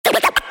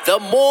The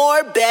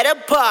More Better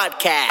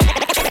Podcast.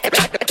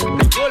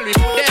 More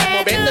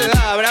better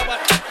lah. Berapa?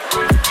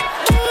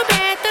 More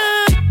better,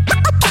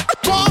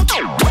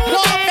 you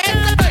know.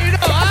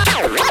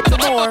 The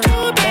More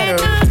Better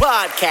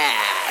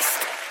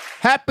Podcast.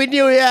 Happy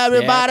New Year,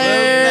 everybody!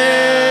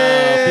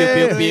 Pew,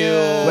 pew, pew.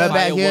 We're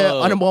back here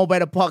on the More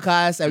Better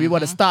Podcast, and we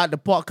want to start the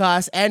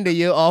podcast and the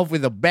year off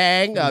with a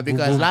bang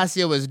because last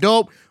year was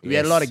dope. We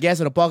had a lot of guests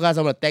on the podcast.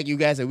 I want to thank you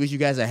guys. I wish you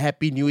guys a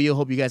happy New Year.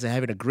 Hope you guys are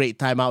having a great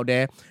time out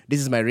there.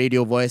 This is my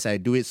radio voice. I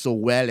do it so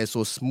well and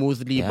so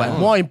smoothly. But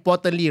more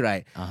importantly,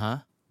 right?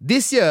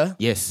 This year,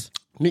 Yes.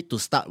 need to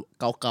start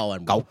kau-kau,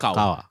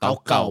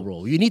 Kau-kau.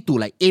 bro. You need to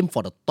like aim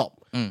for the top.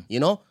 You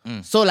know?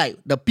 So like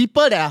the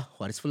people that are...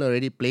 Wow, this fella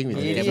already playing with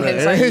the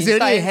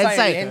camera.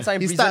 Hand sign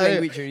prison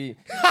language already.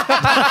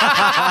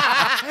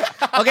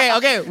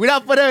 Okay.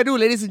 Without further ado,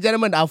 ladies and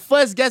gentlemen, our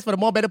first guest for the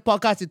More Better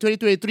Podcast in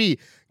 2023.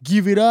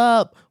 Give it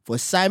up for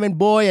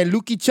Simonboy and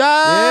Lukeychan.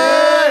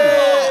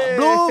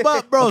 Blow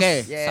up, bros.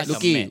 Okay, Yes.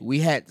 Lukey, we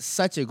had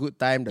such a good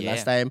time the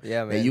last time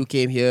Yeah, that man. you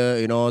came here,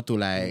 you know, to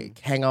like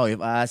hang out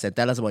with us and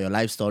tell us about your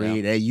life story.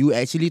 Then you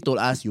actually told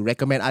us, you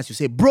recommend us, you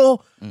say,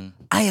 bro,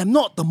 I am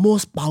not the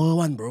most power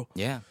one, bro.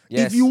 Yeah.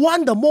 Yes. If you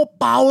want the more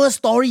power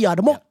story,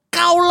 the more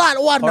kaulat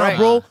one, Correct.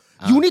 bro,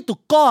 you need to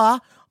call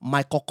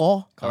my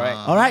koko. Correct.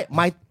 All right,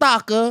 my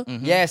taka.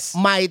 Yes.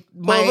 My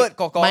Pervert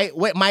koko.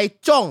 my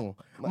chong.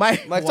 My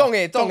chong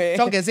eh, chong eh.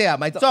 Chong can say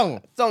my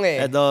chong. Zong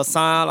eh. At the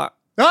SAR lah.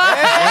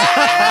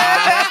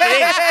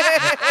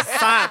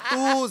 SAR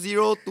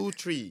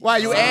 2023. Why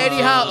you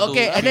anyhow?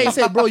 Okay, and then he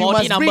said, bro, you 40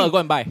 must number, bring go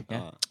and buy.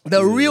 Yeah.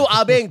 the real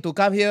Abeng to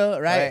come here,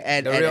 right? Right,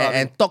 And the real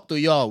and Abeng. talk to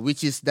y'all,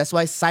 which is that's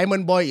why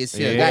Simonboy is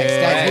here, Yeah. guys.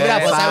 Give it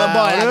up for Yes.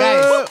 Simonboy,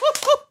 guys.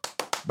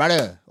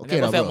 Brother,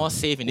 okay, Never lah, felt bro. more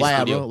safe in this Why,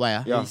 studio. bro?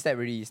 Why? You step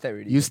ready.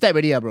 You step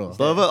ready, bro.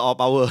 Pervert or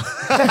power?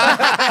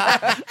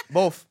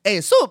 Both. Hey,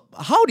 so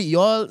how did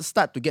y'all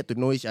start to get to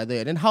know each other,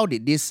 and then how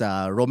did this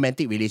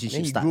romantic Then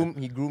relationship he start? groomed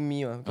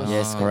me.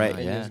 Yes, correct.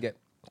 10 years gap.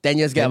 10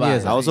 years gap. I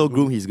also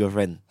groomed his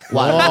girlfriend.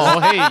 Wow.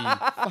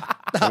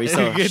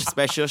 Teresa,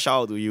 special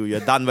shout out to you.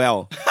 You're done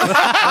well.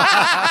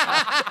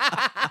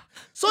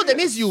 So that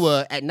means you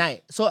were at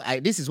night. So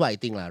this is what I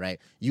think, right?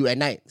 You at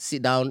night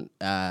sit down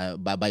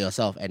by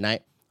yourself at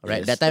night, right?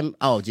 Yes. That time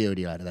out of jail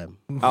already, that time.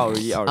 Out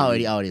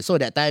already. So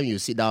that time you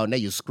sit down,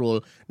 then you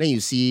scroll, then you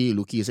see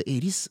Lukey, you say, hey,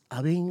 this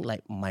having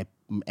like my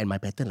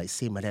pattern like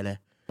same like that. Leh.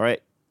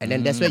 Right. And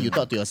then that's where you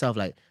thought to yourself,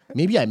 like,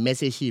 maybe I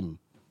message him,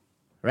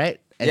 right?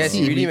 And Yes, see,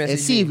 you if really we, and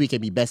message see him. if we can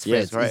be best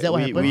friends. Yes, right. Is that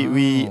what happened?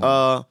 We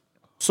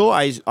so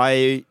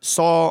I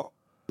saw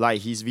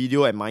like his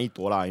video at Mai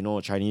Tola, you know,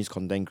 Chinese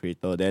content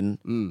creator. Then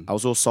I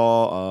also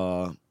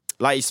saw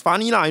like it's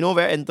funny lah, you know,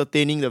 very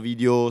entertaining the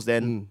videos.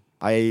 Then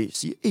I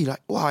see, like,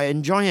 wow, I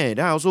enjoy it.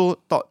 Then I also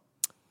thought,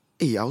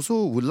 I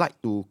also would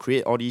like to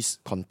create all this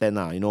content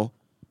lah, you know.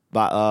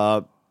 But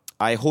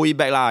I hold it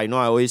back lah, you know,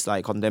 I always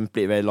like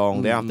contemplate very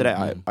long. Then after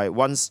that, I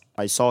once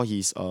I saw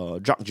his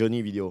drug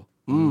journey video.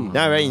 Then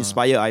I very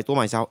inspired. I told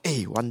myself,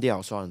 one day I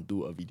also want to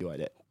do a video like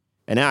that.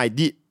 And then I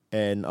did,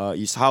 and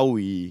it's how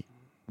we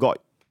got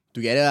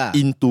Together lah.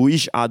 into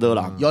each other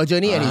lah. Your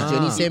journey and his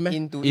journey same, eh?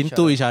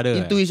 Into each other.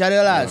 Into each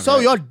other lah. So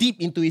you're deep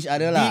into each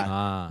other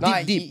lah.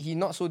 Nah, Deep. he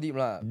not so deep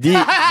lah. Deep.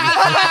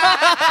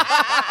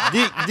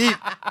 Deep.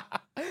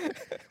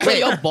 So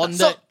you're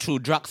bonded through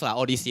drugs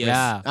all these years.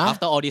 Yeah.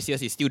 After all these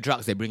years, it's still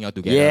drugs that bring you all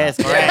together. Yes,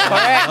 correct.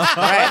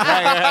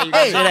 Right. You can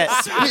Hey, say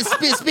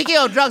that. speaking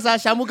of drugs,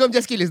 Shamukam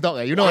just killed his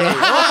dog. You know, right?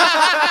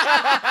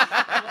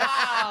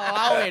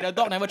 Wow, wait, the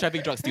dog never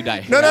traffic drugs still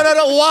die. No.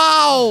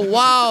 Wow.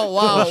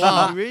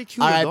 You really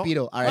killed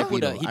the R.I.P.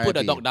 though. He put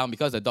the dog down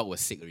because the dog was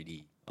sick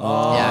already.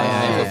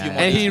 Yeah.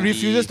 And he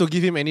refuses to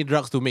give him any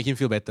drugs to make him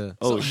feel better.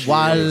 Oh, shit.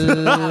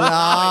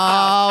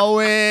 Walao,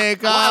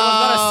 wake What I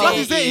was gonna up. What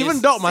he say? Even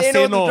dog must Say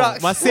say no to no.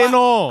 drugs. Must say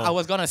no. I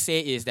was gonna say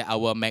is that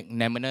our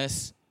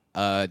magnanimous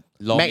law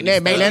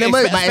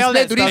Magnanimous, but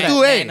explain to these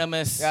two, eh?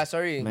 magnanimous. Yeah,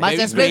 sorry. Must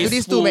explain to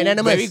these two,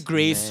 magnanimous. Very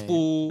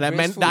graceful. Like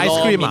Graceful the ice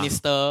law cream.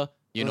 minister.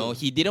 You know,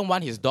 he didn't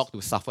want his dog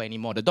to suffer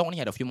anymore. The dog only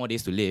had a few more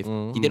days to live.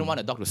 He didn't want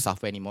the dog to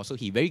suffer anymore, so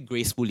he very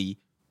gracefully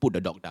put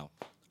the dog down.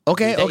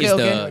 Okay.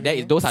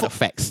 Those are the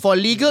facts. For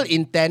legal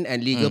intent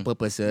and legal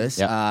purposes,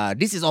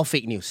 this is all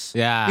fake news.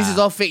 Yeah. This is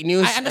all fake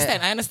news. I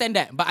understand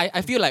that, but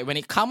I feel like when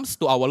it comes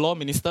to our law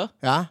minister,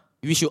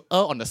 we should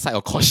err on the side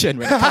of caution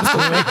when it comes to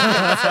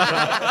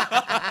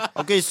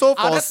Okay, so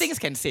for other things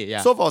can say.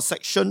 Yeah. So for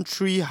section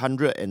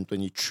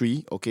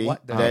 323, okay,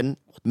 What the then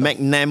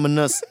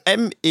magnanimous,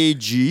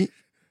 M-A-G,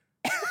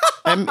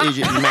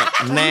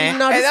 Magnum.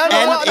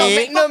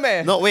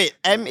 no wait,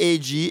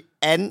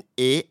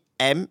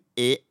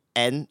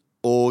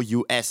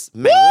 M-A-G-N-A-M-A-N-O-U-S,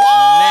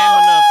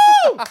 magnanimous.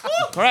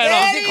 correct or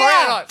not? Is it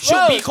correct or not?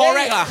 Should be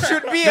correct lah.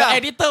 Should be The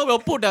editor will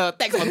put the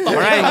text on top.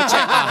 Right. Right.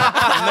 Check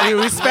lah.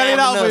 We spell it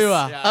out for you.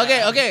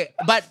 Okay.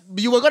 But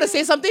you were gonna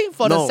say something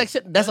for the No.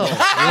 section. That's all.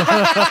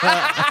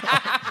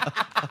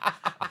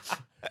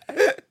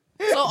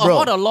 So of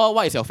all the law,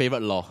 what is your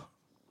favorite law?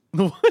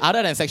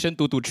 Other than section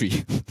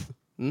 223.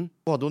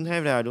 Oh, don't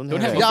have that. I don't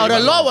have have that. Yeah, the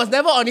law was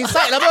never on his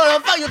side. What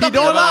the fuck you talking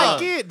don't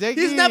about? like it,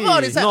 Jackie. He's never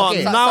on his side. No,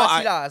 Okay. now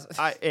Sachi lah.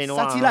 no,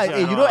 Sachi lah.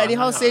 You don't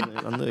anyhow say,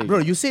 Under- bro.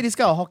 You say this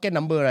kind of Hokkien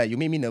number, right? You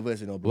make me nervous.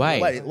 You know. Bro.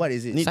 Why? What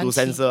is it? Need to Sanchi.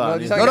 censor. No,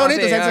 this one No, cannot need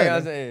to say, censor.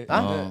 cannot say.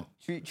 Huh?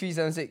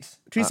 376.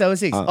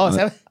 376. Oh,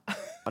 7.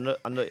 Under.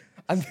 Under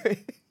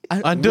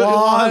the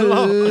law.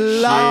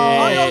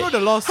 How you all know the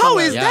law? How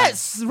is Yeah. that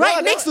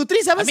right next to I mean,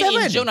 in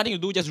 377? jail, nothing to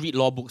do, just read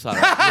law books. Right?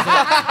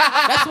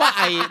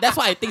 That's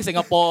why I think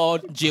Singapore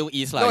jail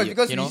is like, No,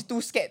 because you know. he's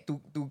too scared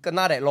to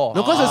kena that law.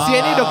 No, because the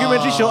CNA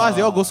documentary show us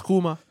they all go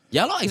school, ma.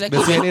 Yeah, exactly.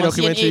 The CNA On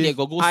documentary. they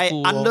go I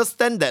school.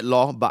 understand that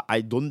law, but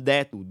I don't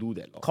dare to do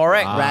that law.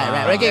 Correct.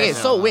 Right. Okay.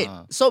 So wait.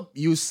 So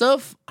you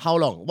serve how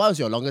long? What was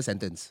your longest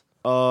sentence?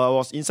 I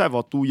was inside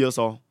for 2 years,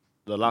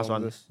 the last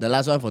one. The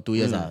last one for 2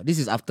 years. This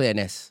is after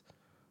NS.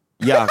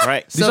 Yeah,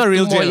 correct. This one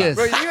real Two more jail. years.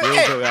 Bro,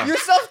 yeah. you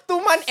served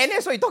 2 months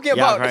NS, what you talking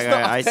Yeah, about? correct. It's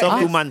not I after served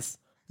 2 NS. months.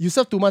 You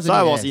served 2 months. So I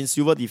only, was in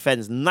civil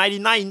defense.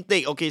 99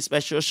 intake. Okay,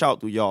 special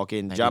shout to you. Okay,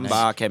 in 99.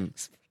 Jamba camp.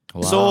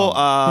 Wow. So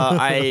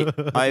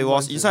I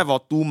was inside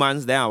for 2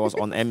 months. Then I was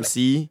on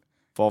MC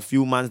for a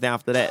few months. Then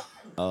after that,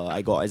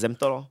 I got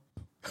exempted. Lor.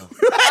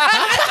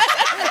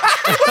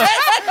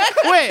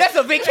 Wait, That's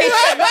a vacation,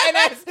 not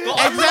NS.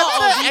 Got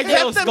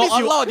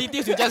a lot of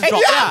details you just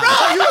dropped. Yeah.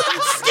 Bro,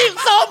 you skip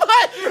so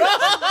much, bro.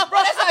 Bro,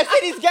 that's why I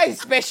said this guy is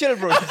special,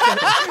 bro.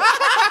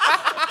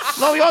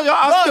 No, you're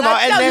asking about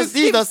that's how you NS.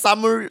 This is the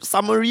summary.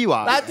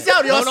 That's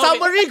how your No,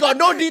 summary got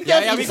no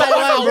details Yeah, we inside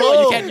got one, bro.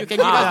 bro. You can give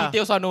us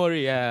details, no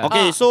worry. Yeah.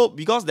 Okay, so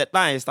because that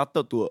time I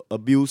started to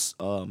abuse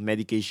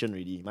medication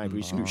already, my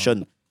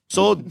prescription.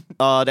 So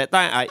that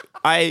time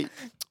I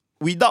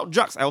without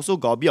drugs, I also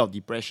got a bit of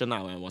depression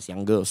when I was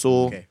younger.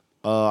 So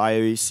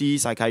I see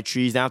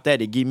psychiatrists. Then after that,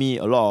 they give me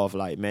a lot of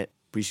like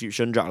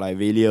prescription drug like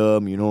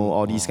Valium,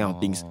 all these kind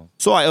of things.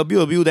 So I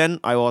abuse. Then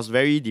I was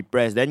very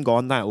depressed. Then got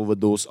one time I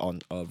overdosed on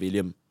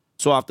Valium.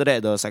 So after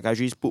that, the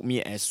psychiatrist put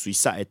me as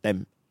suicide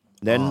attempt.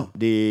 Then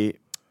they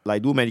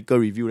like do medical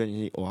review. Then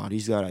they say, "Wow,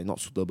 this guy like not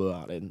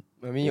suitable." Then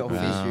I mean, your face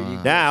really.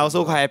 then I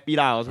also quite happy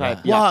lah. I was quite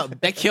happy. Wow.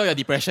 That cure your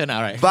depression,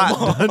 right?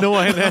 But no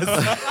NS.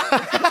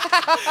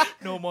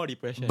 no more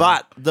depression.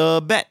 But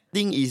the bad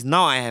thing is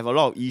now I have a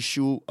lot of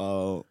issue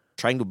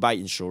trying to buy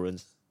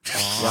insurance.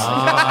 Yeah.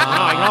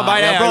 I cannot buy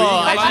that. Bro,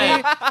 I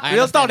really- actually,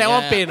 real talk, that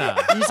one pain.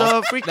 it's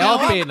a freaking That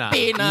one pain.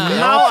 pain.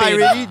 Now I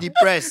really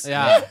depressed.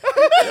 Yeah.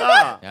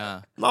 Yeah.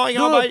 Yeah. Now I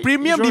cannot buy Dude,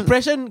 premium insurance.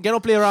 depression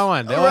cannot play around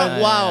one. That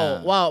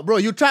one. Wow, bro,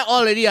 you tried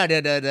already.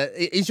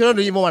 The insurance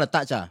don't even want to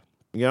touch.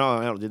 You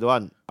know, they don't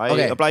want. I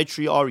Okay. apply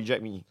 3, all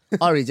reject me.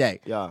 Or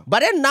reject. Yeah.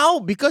 But then now,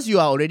 because you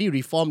are already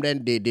reformed,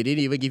 then they didn't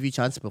even give you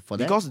chance for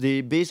that. Because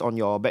they based on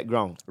your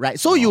background. Right.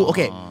 So you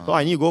okay. So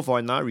I need to go for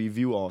another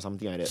review or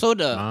something like that. So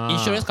the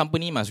insurance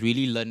company must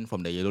really learn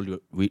from the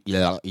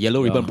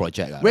yellow ribbon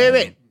project.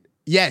 Wait.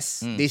 Yes,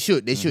 they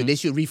should. They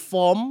should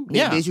reform.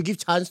 Yeah. They should give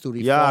chance to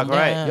reform. Yeah,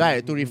 correct.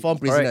 Right, to reform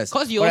prisoners.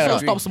 Because you Correct, also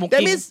correct. stop smoking.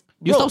 That means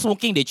you bro, stop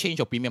smoking, they change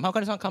your premium. How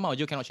can someone come out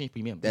you cannot change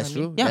premium? That's You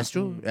know true. what I mean? That's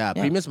true. Yeah,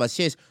 premiums must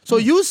change. So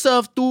you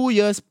serve 2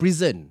 years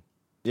prison.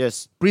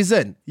 Yes.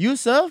 Prison. You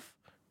serve?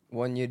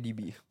 1 year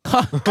DB.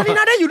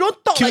 Kanina, then you don't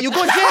talk like you go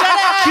jail like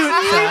that.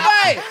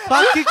 Cute.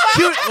 Fucking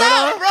cute.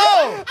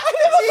 Bro.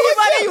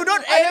 See, you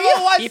don't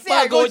everyone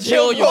People go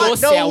jail, you go the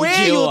sell way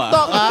jail. you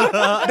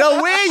talk,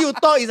 the way you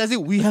talk is as if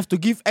we have to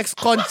give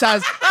ex-con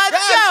chance.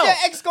 Yeah,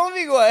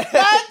 ex-convict what?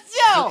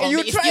 That's You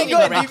It's try still to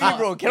go in the DB, record.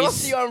 bro. Cannot It's-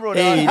 see one, bro.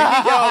 Hey,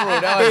 That one. bro.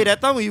 That Hey, one.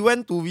 that time we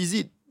went to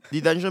visit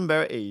detention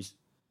barrack.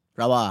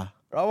 Rawa.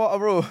 Rawak,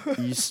 bro.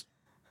 Is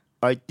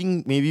I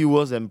think maybe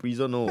worse than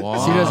prison. No.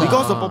 Seriously?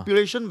 Because the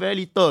population very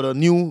little. The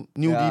new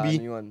Yeah, DB.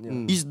 new one,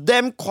 yeah. It's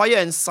damn quiet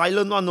and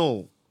silent one.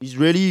 No. It's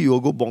really you'll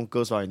go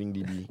bonkers. I think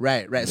DB.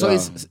 Right. So Yeah.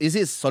 is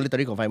it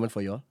solitary confinement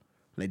for you all?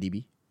 Like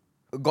DB?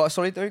 Got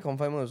solitary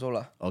confinement also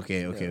lah.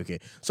 Okay.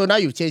 So now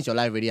you've changed your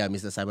life already,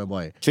 Mr.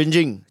 Simonboy.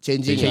 Changing.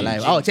 Changing your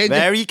life. Oh, changing.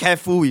 Very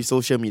careful with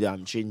social media.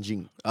 I'm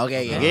changing.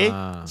 Okay.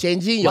 Ah.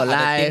 Changing your What are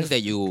the life. things that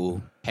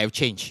you have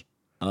changed?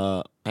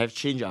 Have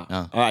changed.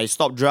 Ah. I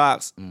stopped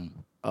drugs.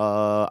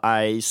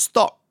 I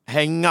stopped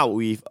hanging out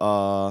with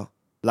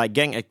like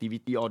gang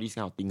activity, all these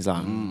kind of things.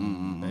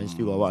 And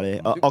still got what?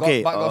 Okay.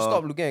 But got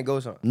stop looking at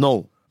girls.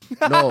 No.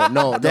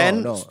 No.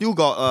 Then no. still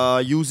got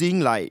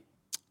using like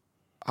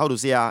how to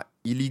say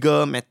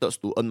illegal methods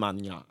to earn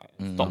money.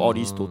 Stop all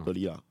this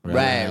totally.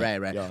 Right.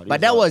 Yeah, But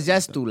this that is was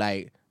just to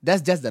like,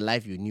 that's just the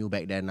life you knew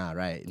back then,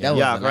 right? That was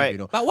Yeah, the life right. you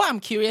know. But what I'm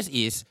curious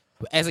is,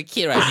 as a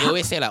kid, right, they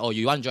always say like, oh,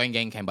 you want to join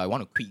gang camp, but you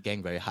want to quit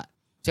gang very hard.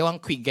 Say one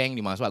quit gang,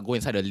 you must go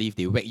inside the lift,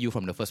 they whack you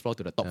from the first floor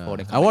to the top floor.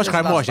 Then I come watch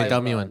back. Crime Watch, they Last tell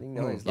time me lah. I one. think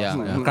that one is Yeah. last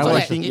time. Crime So Watch.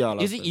 like, think, yeah,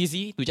 last is it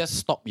easy to just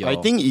stop your... I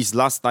think it's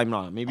last time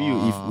lah. Maybe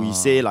if we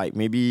say like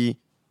maybe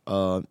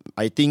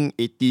I think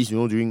 80s,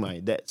 during my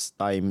dad's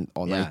time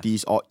or Yeah.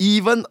 90s or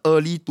even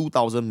early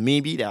 2000,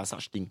 maybe there are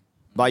such thing.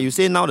 But you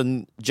say now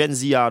the Gen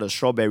Z the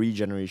strawberry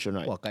generation,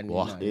 right? Wah, kan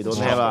They don't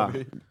have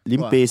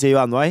Lim Pei say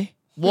one, why?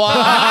 Wow.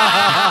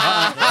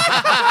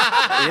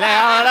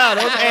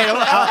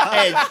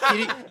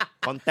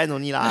 Content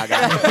only lah.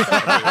 Guys.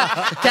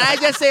 Can I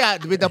just say,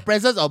 with the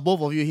presence of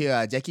both of you here,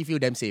 Jackie feel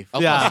damn safe.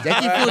 Of Yeah. course.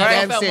 Jackie feel Never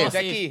damn felt more safe.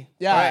 safe. Jackie.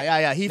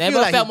 Yeah. He Never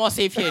feel like felt more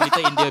safe here in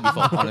Little India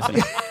before,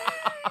 honestly.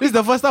 This is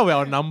the first time we're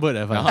outnumbered.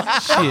 Shit.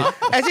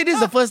 Actually, this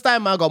is the first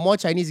time I got more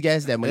Chinese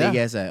guests than Malay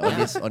guests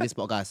on this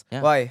podcast.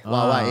 Yeah. Why?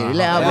 Wow,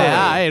 relax, bro.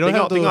 Hey, don't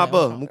have Tengok to.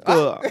 apa? Muka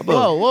apa?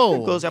 Whoa.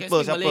 Muka siapa?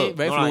 Can speak Malay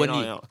very No lah,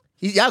 fluently. cannot.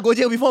 Yeah, go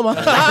jail before, ma.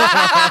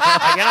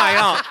 I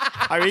cannot.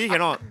 I really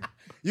cannot.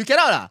 You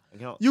cannot lah. I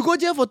cannot. You go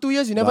jail for 2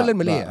 years, you never learn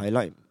Malay. I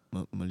like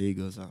Malay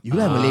girls. You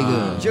like Malay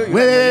girl. Sure, you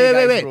Wait, like Malay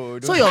guys, wait.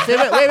 bro. So your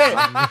favorite? Wait.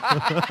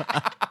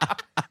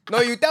 No,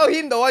 you tell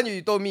him the one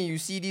you told me.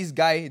 You see this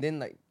guy, then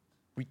like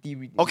pretty.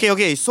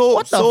 Okay. So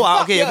What the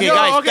fuck? okay, Yo,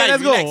 guys, okay,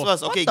 let's relax go.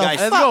 first. Okay, the guys,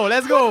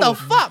 Let's go. What the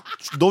fuck?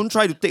 don't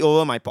try to take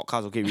over my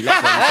podcast. Okay,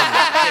 relax.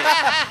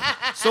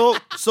 So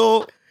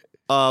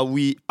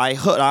I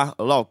heard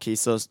a lot of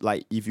cases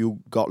like if you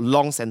got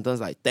long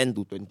sentence like 10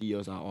 to 20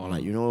 years or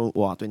like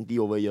 20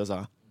 over years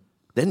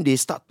then they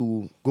start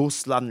to go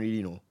slum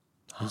really,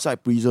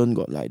 inside prison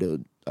got like the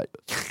like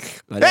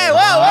Hey,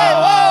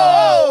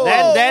 whoa.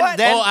 then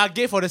I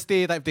gave for the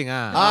stay type thing.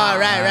 Ah,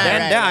 right.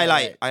 then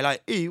I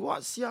like hey,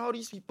 what, see how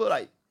these people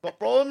like got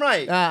problem,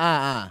 right?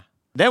 Ah.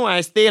 Then when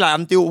I stay like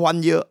until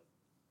 1 year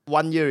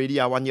already,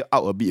 1 year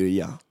out a bit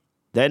already.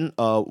 Then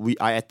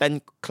I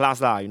attend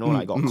class lah,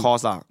 like got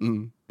course lah.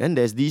 Then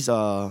there's this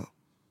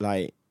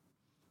like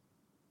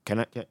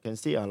can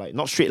say like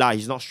not straight lah,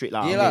 he's not straight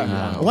lah. Yeah okay.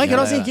 lah. Why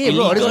cannot say gay,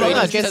 bro? This Illegal podcast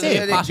already. can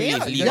say. Pass already,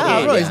 it's legal.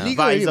 Yeah, bro, it's legal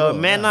But already, he's bro. a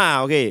man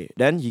lah, okay.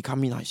 Then he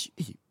come in, I see,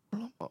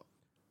 alamak,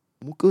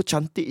 muka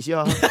cantik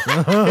sia.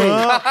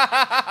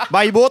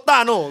 But he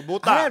botak, no,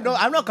 botak.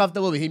 I'm not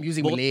comfortable with him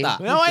using Malay. Botak.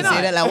 Yeah, why To say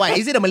not? that, like, why?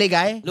 Is it a Malay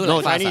guy? Look No,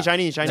 like Fasa.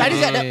 Chinese.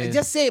 Chinese guy,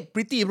 just say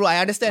pretty, bro.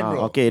 I understand,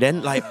 bro. Okay,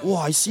 then like,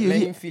 wow, I see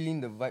Let already. him feel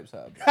in the vibes.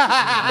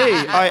 Hey,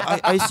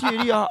 I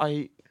see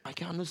already. I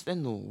can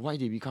understand why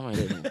they become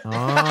like that.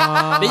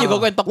 Then you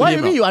go and talk to Why him.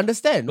 do you mean you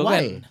understand? Go Why?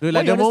 ahead. Dude,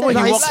 Why like you the moment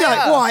understand? he I walks see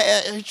like, wow, I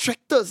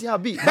attracted,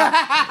 big. But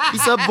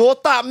it's a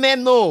botak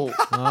man, no.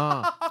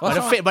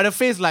 but the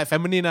face like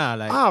feminine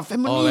like.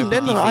 Feminine.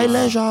 Then the pretty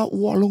eyelash, wow,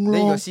 long.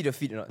 Then you see the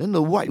feet or not? Then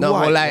the white. No,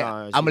 more like,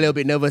 yeah, I'm a little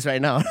bit nervous right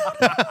now.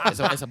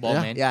 It's a ball,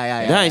 man.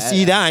 Yeah. Then I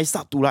see, then I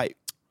start to like,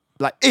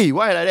 hey,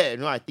 why like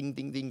that? I think,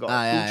 got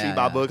yeah, 2-3 yeah,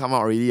 bubble come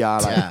out already. Yeah.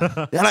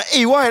 They're like,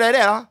 hey, why like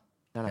that?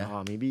 Then like,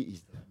 maybe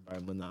it's the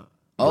environment.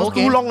 Oh,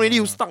 Too long already,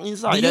 you stuck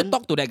inside. Did you Then,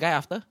 talk to that guy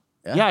after?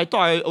 yeah, I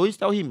thought I always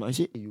tell him. I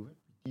said, hey, you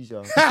easy.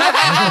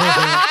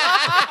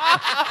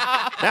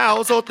 Then I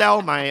also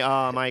tell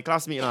my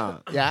classmate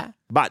Yeah.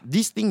 But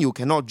this thing you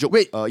cannot joke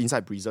Wait.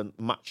 inside prison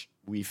much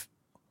with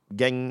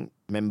gang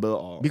member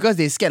or Because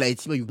they scared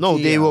like you. no,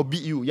 gay, they ah. will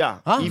beat you. Yeah,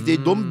 Huh? if they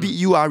don't beat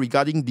you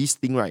regarding this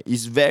thing, right,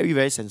 it's very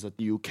very sensitive.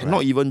 You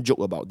cannot even joke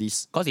about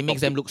this. Because it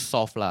makes them look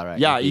soft, lah, right?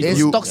 Yeah, If if There's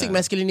you- toxic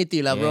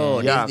masculinity, lah, bro.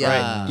 Yeah, There's-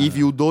 right. If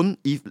you don't,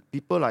 if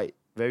people like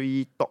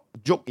very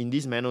joke in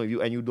this manner with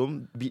you and you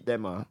don't beat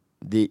them,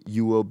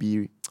 you will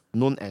be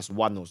known as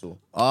one also.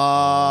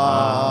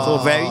 So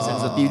very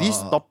sensitive.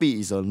 This topic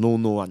is a no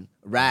one.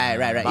 Right.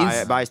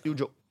 But I still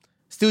joke.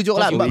 Still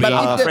joke lah. you But be,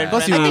 if friend- I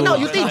think now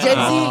you think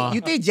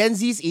Ah. Gen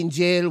Z's in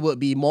jail would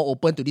be more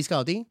open to this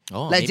kind of thing?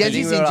 Oh, Like Gen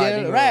maybe. Z's I in think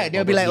jail, will, right?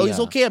 They'll be like, oh, Probably, it's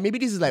okay. Maybe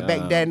this is like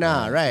back then,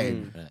 right?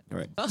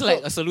 Right. Sounds like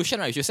a solution,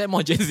 right? You should send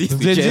more Gen Z's to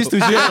Gen jail. Z's to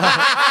jail.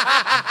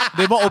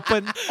 They more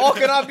open. Oh,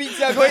 cannot beat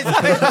ya, go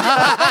inside.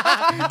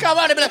 Come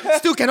on, they be like,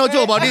 still cannot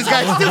joke about this,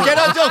 guys. Still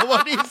cannot joke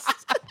about this.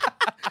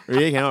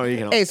 Really cannot.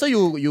 Hey, so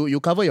you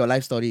cover your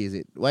life story, is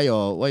it? Why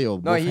your No,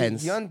 both he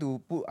hands? want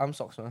to put arm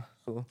socks, so.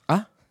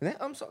 Huh? Then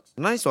arm socks.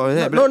 Nice or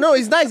that? No,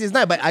 it's nice.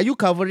 But are you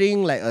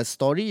covering like a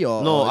story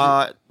or? No,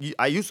 or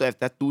I used to have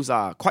tattoos,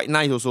 quite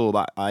nice also,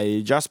 but I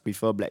just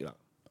prefer black.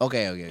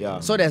 okay. Yeah.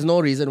 So there's no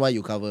reason why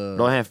you cover.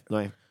 Don't have.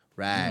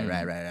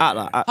 Right. Art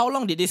lah, art. How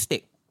long did this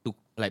take to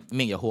like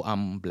make your whole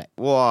arm black?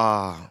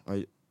 Wow.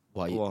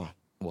 Wow.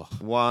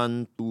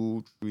 1,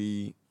 2,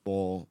 3,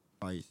 4,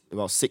 5,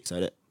 about 6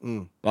 like that.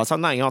 But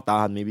sometimes I cannot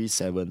tahan, maybe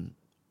 7.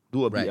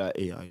 Do a bit,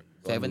 Right.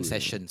 7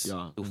 sessions.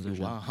 Yeah, To feel.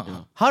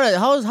 Wow.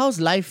 How's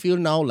life feel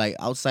now like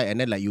outside and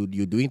then like you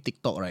doing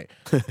TikTok, right?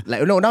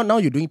 Like now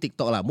you're doing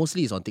TikTok lah.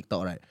 Mostly it's on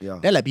TikTok, right? Yeah.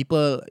 Then like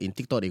people in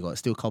TikTok they got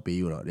still copy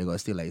you, no? They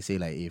got still like say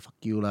like, hey, fuck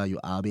you lah, you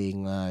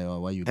abing lah,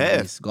 or why you do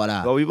Have. this? Got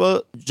lah. But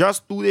people,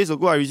 just 2 days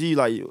ago, I received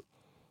like,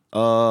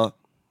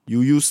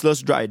 you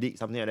useless drug addict,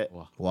 something like that.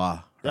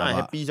 Wow. Then I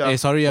happy. Hey,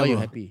 sorry, Why you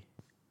bro. happy?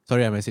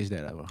 Sorry, I messaged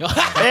that, bro.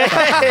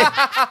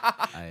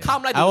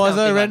 Come like I was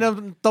a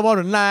random top of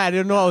the night. I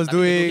didn't know what I was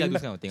doing.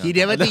 He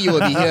never think you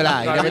will be here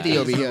lah. He never think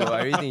you'll be here.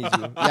 Everything is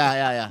you.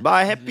 Yeah. But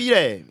I happy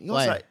leh. Because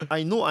Why? like,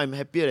 I know I'm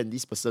happier than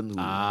this person who.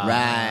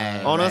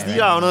 Right. Honestly right.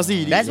 lah,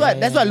 honestly. That's what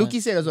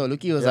Lukey said also.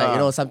 Lukey was like,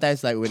 Yeah.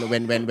 sometimes like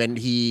when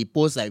he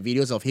posts like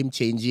videos of him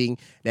changing,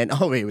 then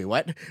wait,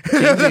 what?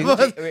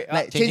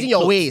 Like changing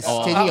your ways,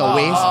 changing your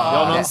ways.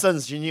 Your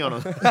nonsense, changing your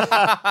nonsense.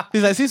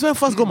 He's like, since when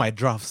first go my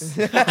drafts?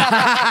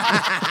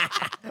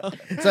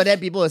 So then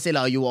people will say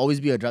like, you will always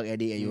be a drug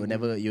addict and you will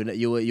never,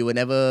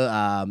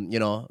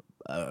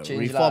 Change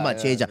reform lah,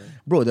 change. yeah.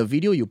 Bro, the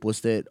video you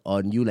posted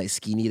on you like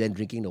skinny then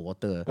drinking the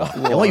water. Wow,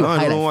 Why you I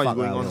hide don't know like what's fuck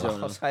going lah, on, bro? sia.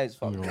 I was high as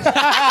fuck. I don't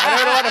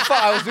know what the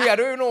fuck I was doing. I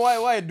don't even know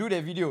why I do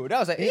that video. Then I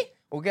was like,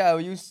 okay, I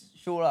will use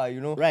show lah, you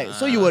know. Right,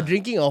 so you were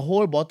drinking a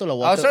whole bottle of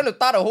water. I was trying to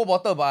tar the whole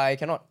bottle, but I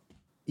cannot.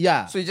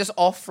 Yeah, So it just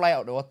all fly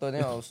out the water.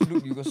 Then I was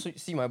look, you could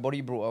see my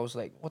body, bro. I was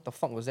like, what the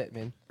fuck was that,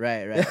 man?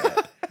 right.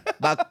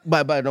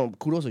 but no,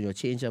 kudos on your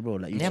change, bro.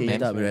 Like you Yeah,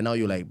 changed man. up and now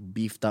you like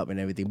beefed up and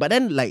everything. But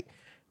then like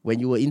when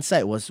you were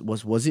inside, was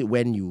it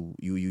when you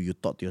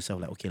thought to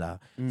yourself like, okay lah,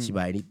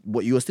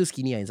 you were still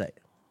skinny inside?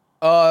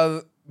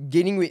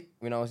 Gaining weight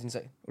when I was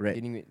inside. Right.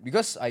 Gaining weight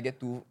because I get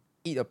to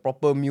eat a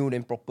proper meal,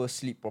 then proper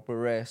sleep, proper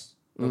rest,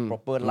 a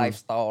proper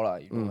lifestyle lah.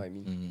 You know what I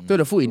mean? So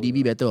the food in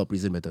DB better or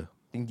prison better?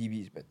 I think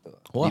DB is better.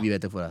 DB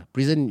better food lah.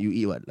 Prison you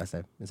eat what last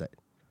time inside?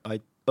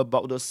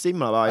 About the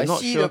same lah, but I I'm not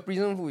see sure. the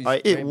prison food is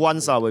I ate very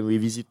once when we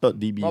visited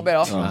DB. not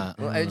bad.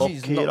 No, actually,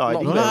 it's Okay not, lah, I not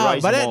think No bad. the lah,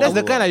 rice but more that's the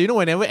over. kind like, you know,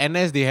 whenever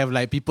NS they have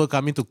like people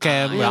coming to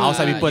camp,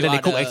 outside people, then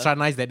they cook extra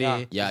nice that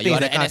day. Yeah, Things you are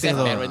the that kind of NSF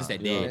things, parents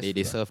that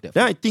they serve that.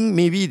 Then I think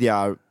maybe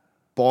their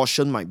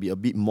portion might be a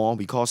bit more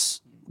because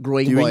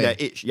Growing during boy.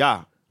 that age,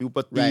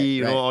 puberty, Right,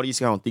 you know, right. all these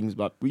kind of things.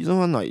 But prison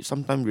one, like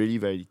sometimes really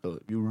very little.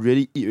 You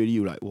really eat,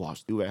 you like, wow,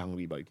 still very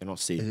hungry, but you cannot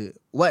say.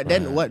 What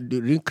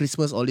during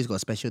Christmas all this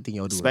got special thing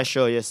y'all do? Right?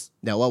 Special, yes.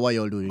 Yeah, what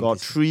y'all do? during Got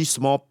Christmas? 3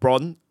 small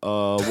prawn,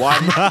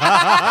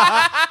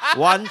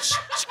 one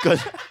chicken,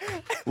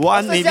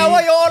 one maybe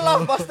Why you all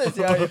laugh, bastards?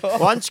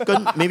 one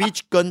chicken, maybe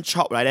chicken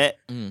chop like that.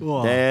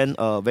 Wow. Then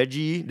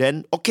veggie.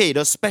 Then okay,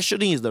 the special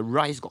thing is the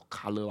rice got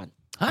color one.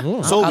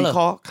 Huh? So we Colour?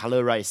 call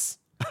color rice.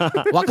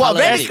 What Wow, color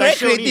very is it? very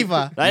Special creative only.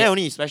 ah. Like that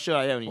only, special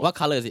like that only. What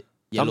color is it?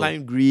 Yellow.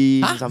 Sometimes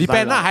green, sometimes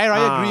Depend lah, like- Hari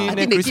Raya green, I then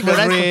think they keep Christmas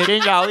the rice red.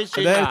 Change lah, always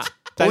change Then lah.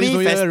 Chinese Only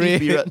New Year festive red.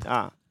 period.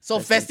 So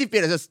festive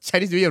period, so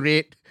Chinese New Year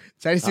red,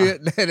 Chinese New Year.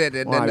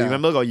 then, Wow, I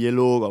remember got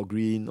yellow, got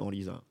green, all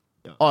these.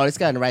 Yeah. Oh, this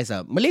kind of rice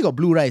ah. Malay got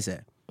blue rice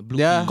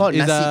Yeah, called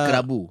it's nasi a-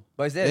 kerabu.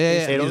 But is that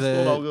Yeah, Hey, don't it's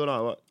slow a- down, girl lah.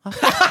 What?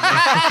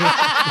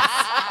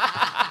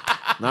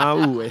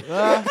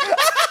 Nah,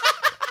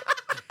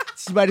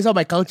 But this all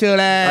my culture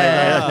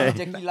leh.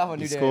 Jackie laugh on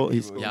you He's there? cool, happy,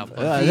 he's bro. cool.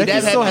 Yeah, He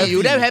damn so happy. You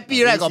happy. damn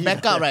happy, right? Got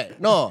backup,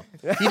 right? No,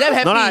 he damn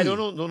happy. No lah, I don't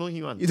know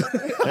him one. But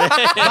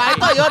I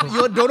thought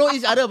you don't know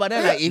each other, but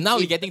then like if, now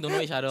we're if, getting to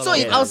know each other. so lor.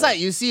 if outside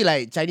you see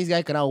like Chinese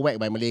guy kena whack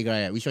by Malay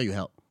guy, which one you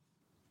help?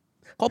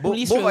 call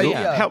police both straight away,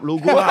 idea. ah. Help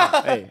logo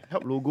lah. Hey,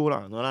 help logo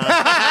lah. No lah.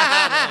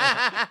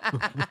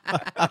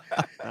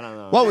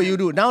 No. What will you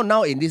do now?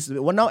 Now in this,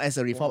 now as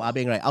a reform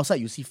abeng, right? Outside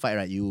you see fight,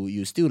 right?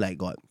 You still like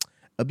got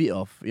a bit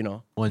of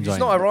One It's joint.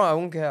 not wrong, I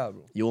won't care,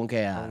 bro. you won't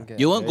care. I Ah. won't care.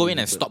 You won't go in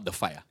and stop the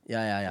fight.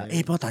 Yeah.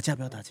 Eh, 不要打架，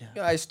不要打架。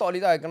 Yeah, I stop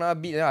later, I kena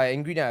beat, then I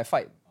angry, then I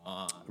fight.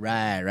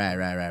 Right.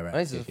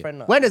 This is a friend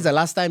lah. When is the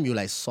last time you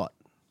like sought?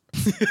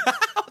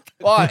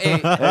 Wow, hey,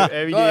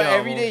 Every no, day.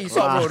 every day you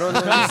sort, bro. Don't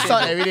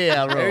Sought every day,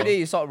 bro. Every day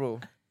you sort, bro.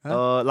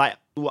 Like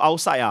to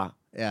outside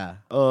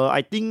Yeah.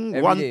 I think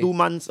Every day. 1-2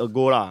 months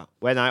ago lah,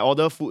 when I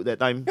order food that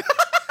time,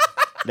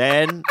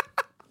 then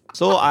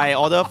so I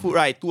order food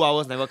right, 2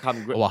 hours never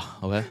come. Wow,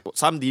 okay.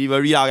 Some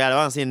delivery lah, okay, I don't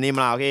want to say name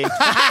lah, okay.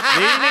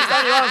 Maybe next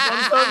time you want to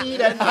sponsor me,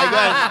 then I go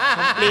and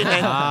complain.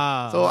 Then.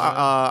 So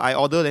I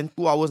order, then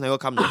 2 hours never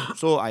come.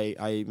 So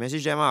I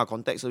message them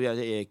contact service, I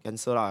say, hey,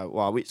 cancel lah.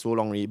 Wow, wait so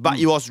long already. But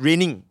it was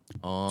raining,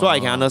 so I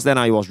can understand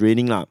it was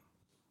raining lah.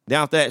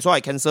 Then after that, so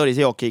I cancel. They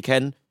say okay,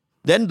 can.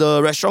 Then the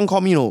restaurant call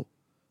me,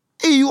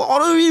 hey, you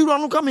order, you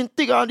want to come and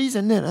take this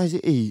and that. I say,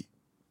 hey,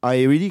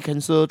 I already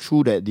cancel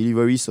through that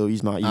delivery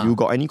service ma. If you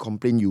got any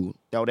complaint, you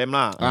tell them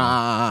lah.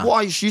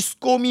 Why she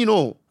scold me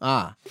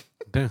What?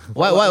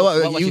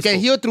 what You she can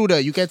spoke? hear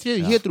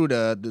through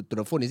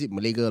the phone. Is it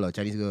Malay girl or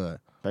Chinese girl?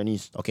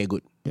 Chinese. Okay,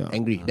 good. Yeah.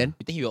 Angry. Then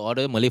You think you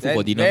order Malay food Then,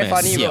 for dinner, very man?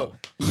 funny, Siao.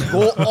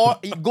 bro.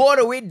 He go all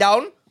the way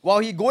down. While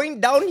he going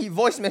down, he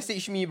voice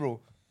message me, bro.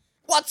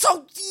 What's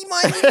up,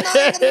 man?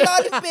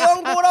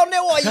 Go down there.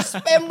 What, you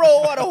spam,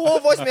 bro? What, the whole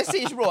voice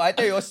message, bro? I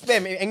tell you,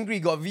 spam. Angry.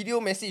 Got video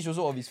message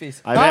also of his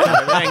face. I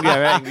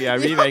very angry. I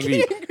really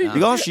very angry.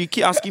 Because she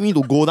keep asking me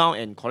to go down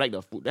and collect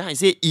the food. Then I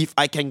say, if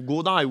I can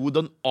go down, I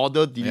wouldn't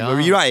order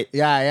delivery, right?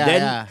 Yeah,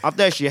 Then yeah.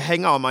 after that, she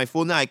hang out on my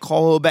phone. Then I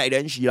call her back.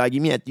 Then she like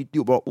give me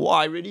attitude, bro. Wow,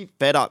 I really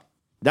fed up.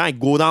 Then I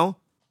go down.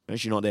 Then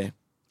she not there.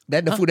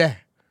 Then the food there.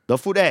 The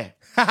food there.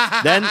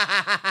 then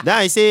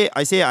I say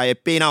I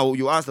pay now.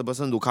 You ask the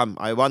person to come.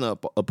 I want an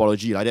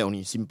apology like that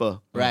only.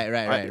 Simple. Right.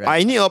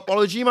 I need an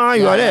apology, ma.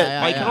 You like that.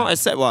 yeah, I yeah. cannot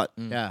accept what.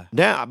 Yeah.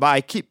 Then, but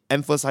I keep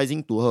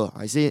emphasizing to her.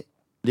 I say,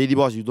 lady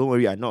boss, you don't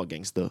worry. I'm not a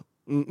gangster.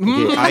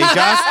 Okay, I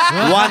just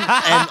want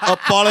an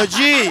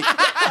apology.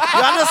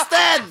 You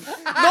understand?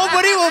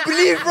 Nobody will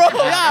believe, bro.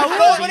 Yeah,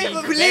 nobody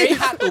will Very believe.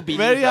 hard to believe.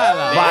 Very hard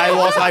lah. But I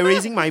was like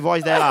raising my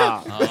voice there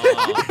lah.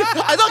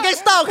 I not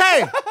gangster, okay?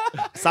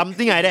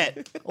 Something like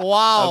that.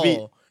 Wow. A bit.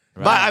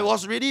 But I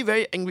was really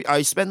very angry.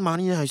 I spend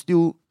money. I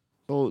still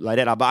like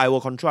that lah. But I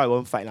will control. I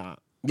won't fight lah.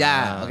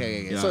 Yeah.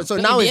 Okay. Yeah. So So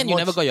now in the it's end, you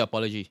more never got your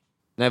apology.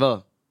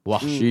 Never. Wow.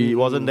 She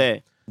wasn't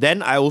there.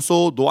 Then I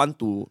also don't want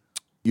to,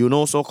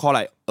 so-called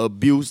like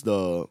abuse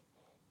the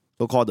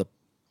so-called the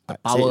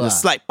power the lah.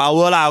 slight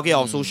power lah, okay,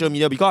 of social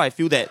media, because I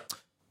feel that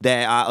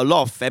there are a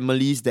lot of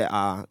families that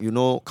are,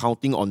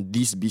 counting on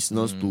this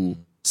business to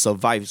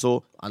survive.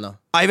 So I know.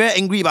 I very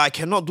angry, but I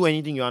cannot do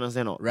anything, you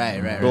understand or not?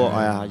 Right. So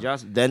I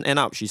just then end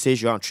up, she says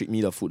she want to treat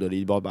me the food, the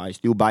lady boy, but I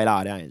still buy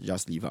lah, then I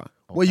just leave her.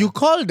 Well, you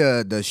call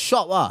the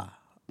shop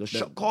The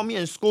shop call me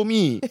and scold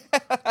me.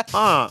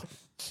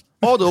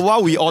 All the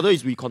while we order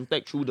is we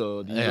contact through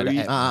the delivery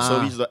the app.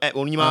 service, the app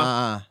only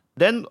ma.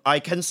 Then I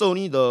cancel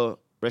only, the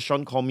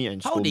restaurant call me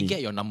and How scold they me.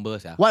 get your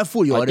numbers? What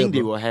food you I order, think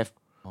they bro? will have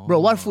Bro,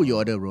 what food you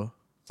order, bro?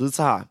 zi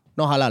cha.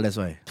 Not halal, that's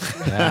why.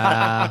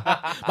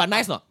 But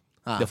nice not?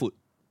 The food.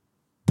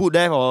 Put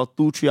there for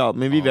 2-3 hours,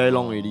 maybe very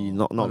long already.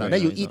 Not Then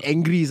very you nice, eat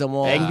angry some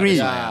more. Angry,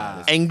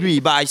 Yeah. angry,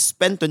 but I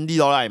spend $20,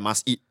 I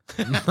must eat.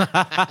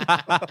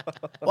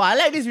 Well, I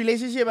like this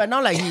relationship, but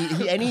now like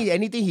he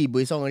anything he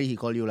buay song already, he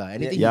call you lah.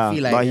 Anything Yeah, he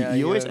feel but like.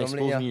 he always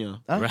normally, expose me.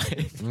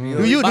 Right.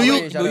 Do you? But Do you?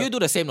 wait, do you do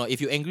the same? No? If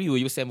you angry, will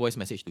you send voice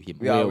message to him?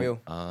 Yeah, I will.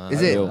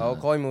 Is it? I'll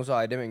call him also.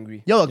 I damn angry.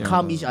 You will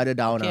calm each other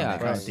down, Yeah,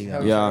 that kind of right. thing.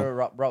 Help ah. Yeah. each other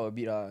rub a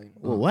bit. Oh,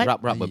 what?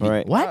 Rub a bit.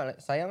 Alright. What?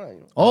 Like, sayang lah.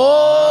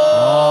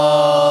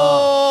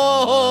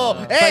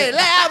 Oh! Hey,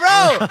 let her,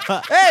 bro!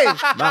 Hey!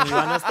 Bang, you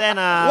understand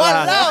What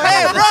now?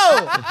 Hey,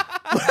 bro!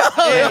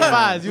 Hey,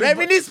 Faz, you-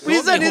 Reminisce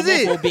prison, is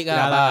it? Homophobic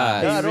Yeah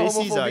lah. Yeah, no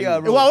racist, homophobia,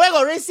 you? bro. Wow, where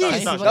got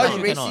racist? Nah, Now You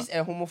you cannot. racist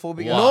and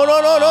homophobic. No,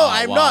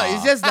 I'm Wow. not.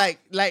 It's just like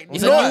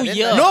It's no, a new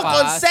year, no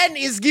Faz. consent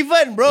is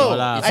given, bro. No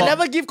lah. I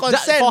never give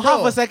consent, For bro.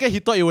 half a second, he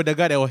thought you were the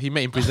guy that he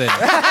met in prison.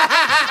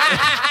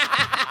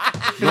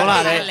 No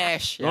lah,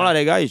 Eyelash. no lah,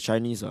 that guy is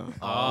Chinese. Walao,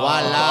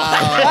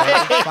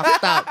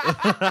 fucked up.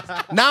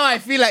 Now I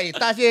feel like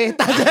touch.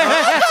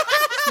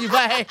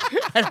 Cibai,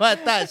 I don't want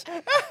to touch.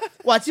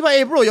 Wah,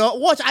 Cibai, bro, your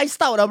watch iced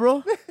out,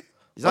 bro.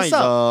 This one What's is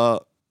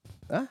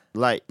Huh?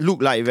 like look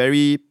like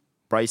very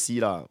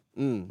pricey lah.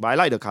 But I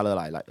like the color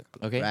lah. I like the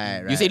color. Okay.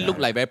 Right, You say right, look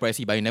like very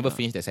pricey, but you never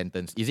finish the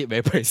sentence. Is it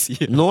very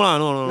pricey? No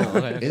lah, no.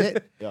 Is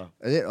it? Yeah.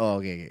 Is it?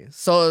 Oh, okay.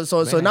 So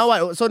now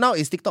what? So now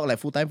is TikTok like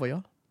full time for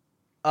you?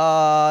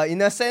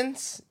 In a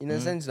sense,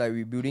 like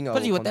we building our.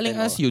 Because you were telling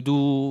us you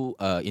do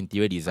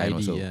interior design ID,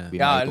 also. yeah. with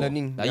Yeah, Michael.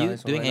 learning. Are Yeah, you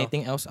that's doing right now.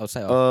 anything else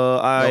outside of?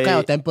 What kind I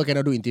of temper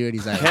cannot do interior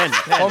design? can.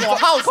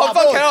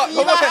 Confirm cannot.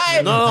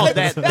 No,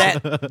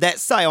 that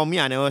side of me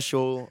I never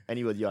show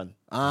anybody one.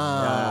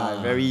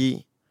 Ah,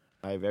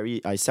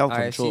 I self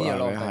I control see a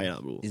lot very of high time.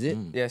 lah, bro. is it?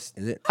 Yes.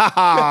 Is it?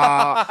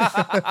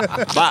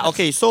 But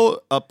okay,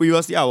 so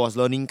previously I was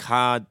learning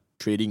car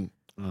trading,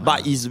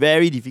 but it's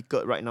very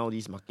difficult right now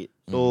this market.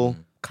 So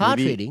Car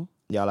maybe- trading?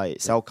 Yeah,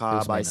 like sell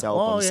car, buy, sell,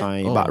 Oh, yeah.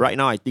 consign. Oh. But right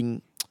now I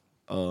think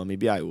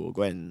maybe I will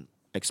go and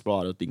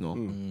explore other thing.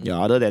 Yeah,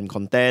 other than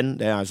content,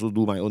 then I also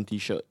do my own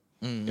t-shirt.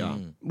 Yeah.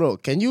 Bro,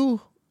 can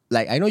you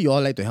like? I know you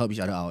all like to help each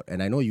other out,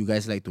 and I know you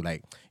guys like to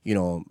like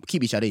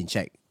keep each other in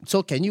check.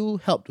 So can you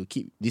help to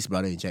keep this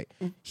brother in check?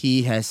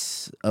 He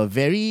has a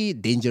very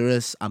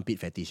dangerous armpit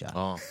fetish.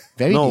 Oh.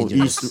 Very No,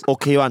 dangerous. it's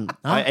okay one.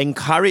 I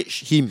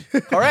encourage him.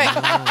 Correct.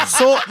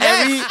 So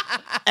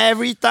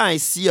every time I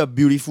see a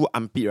beautiful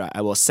armpit, right,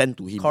 I will send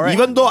to him. Correct.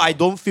 Even though I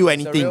don't feel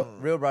It's a anything,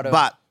 real brother.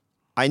 but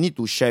I need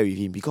to share with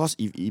him because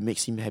if it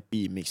makes him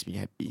happy, it makes me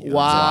happy.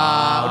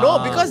 Wow. No,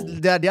 because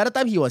the other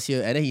time he was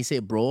here and then he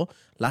said, bro,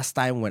 last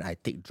time when I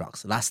take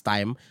drugs, last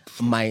time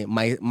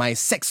my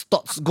sex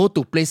thoughts go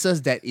to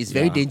places that is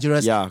very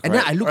dangerous. Yeah, and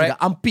then correct. I look at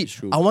the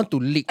armpit, I want to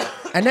lick.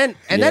 And then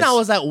I Yes.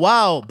 was like,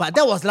 wow, but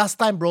that was last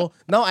time, bro.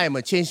 Now I am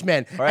a changed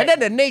man. And then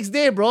the next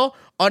day, bro,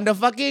 on the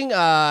fucking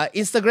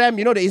Instagram,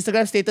 the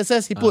Instagram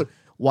statuses, he put,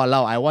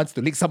 walao, I want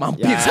to lick some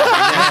armpits.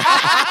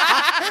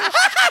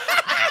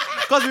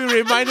 Because you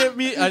reminded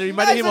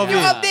him of You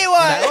it. update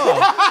what?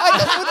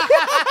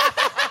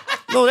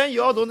 No, then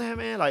you all don't have,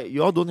 man. Like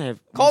you all don't have.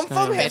 this Confirm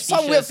kind of- have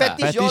some weird Fetishes,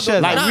 fetish. You all Fetishes.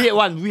 don't. like Nah.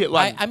 weird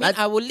one. I mean,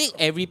 I will lick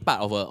every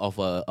part of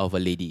a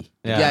lady.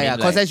 Yeah. Yeah, I mean,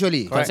 like,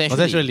 consensually.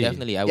 Consensually,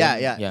 definitely. I will,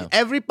 Yeah.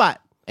 Every part.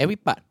 Every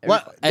part.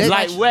 What? As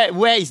Like much-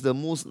 where is the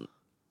most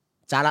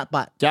Jalat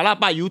part. jialat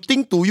part? You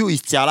think to you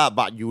is jialat,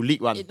 but you lick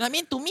one. I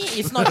mean, to me,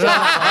 it's not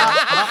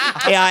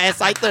jalat. Hey, I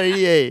excited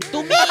already. Eh. To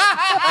me,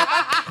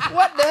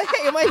 What the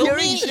heck am I to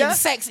hearing? me, in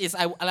sex is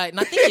like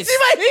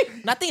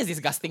nothing is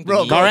disgusting to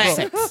Bro, me. correct.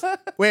 Sex.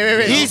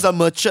 Wait. He's a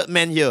matured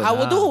man here. I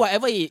will do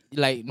whatever he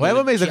like.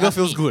 Whatever makes the she girl asks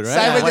feels me. good, right?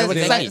 Simon, whatever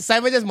just, they like.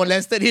 Simon just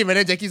molested him and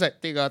then Jackie's like,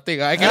 take I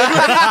cannot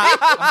do it.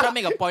 I'm trying to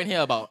make a point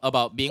here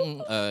about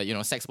being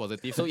sex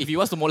positive. So if he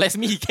wants to molest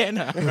me, he can.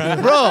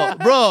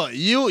 Bro,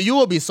 you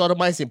will be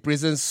sodomized in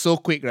prison so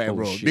quick, right,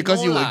 bro? shit. Because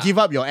No you will lah. give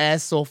up your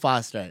ass so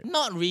fast, right?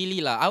 Not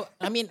really lah.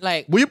 I mean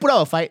like Will you put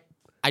up a fight?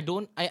 I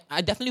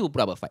definitely will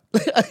put up a fight.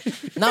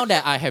 Now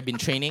that I have been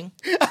training,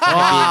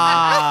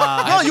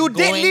 No, you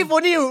deadlift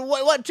only.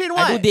 What train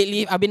what? I do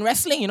deadlift. I've been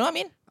wrestling. You know what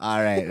I mean? All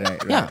right.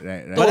 Yeah.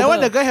 But then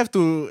when the guy have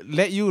to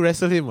let you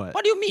wrestle him, what?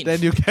 What do you mean?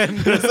 Then you can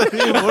wrestle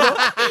him.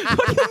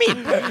 What do you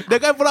mean? The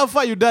guy put up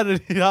fight, you done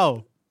already.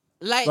 How?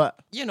 Like What?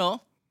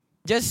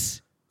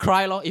 just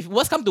cry lor. If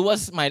worst come to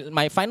worst,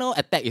 my final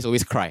attack is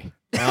always cry.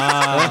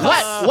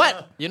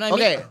 What? You know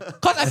what I Okay. mean?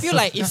 Because I feel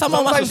like if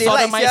someone wants to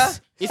Sometimes they like,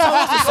 sodomize, if someone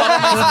wants to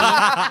sodomize me,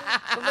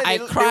 I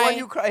They cry. want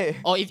you cry.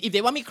 Or if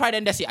they want me cry,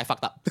 then that's it. I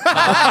fucked up. But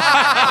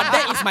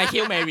that is my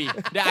Hail Mary.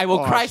 That I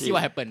will cry, see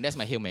what happens. That's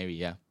my Hail Mary.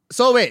 Yeah.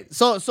 So wait,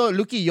 so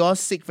Lukey, your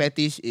sick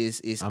fetish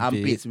is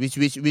armpits, which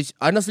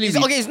honestly, It's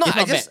not. It's not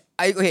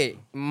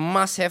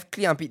Must have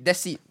clean armpit.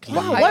 That's it.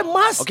 why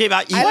must? Okay,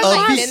 but if I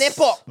like a nene bit,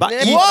 pork. but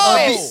Nene if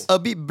pork. a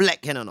bit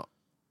black can or not?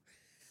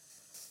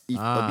 If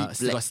a bit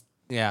black.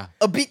 Yeah.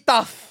 A bit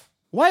tough.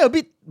 Why a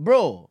bit,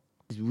 bro?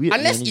 It's weird,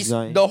 Unless man, it's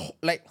this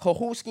guy. her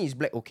whole skin is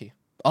black. Okay.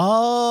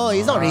 Oh,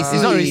 it's not racist.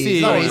 It's not racist.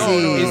 It's not No,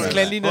 racist. it's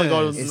cleanliness.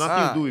 Got nothing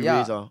to do with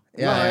race.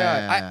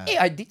 Yeah.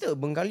 I dated a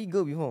Bengali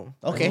girl before.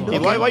 Okay. Hey,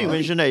 why you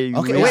mention that? You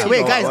Okay, racist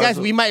wait, or guys,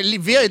 what? we might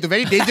veer into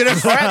very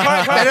dangerous territory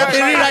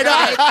right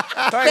now.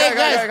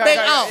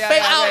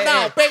 Peg out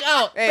now, peg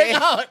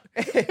out.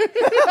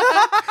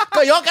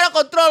 Cause y'all cannot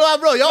control one,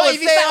 bro. Y'all No, will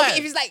if say it's one. like,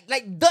 if it's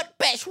like dirt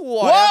patch,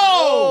 Whoa!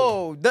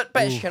 no, dirt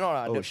patch cannot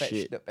lah. Oh, Dirt patch,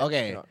 shit. dirt patch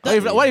Okay.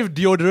 cannot. What if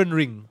deodorant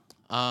ring?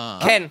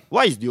 Can.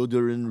 Why is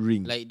deodorant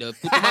ring? Like the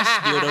put too much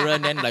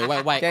deodorant, then like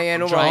white, Yeah,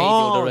 no dry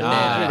problem. deodorant I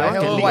there.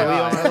 have Like,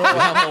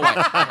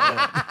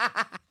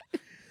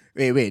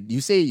 white, Wait.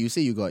 You say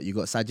you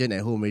got sergeant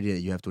at home already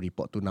that you have to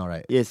report to now,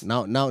 right? Yes.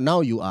 Now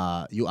you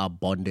are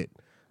bonded.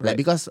 Like Right.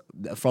 because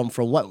from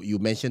what you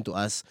mentioned to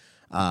us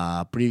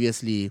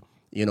previously,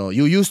 you know,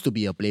 you used to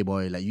be a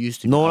playboy. Like you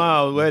used to. No be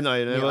lah, when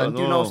I never.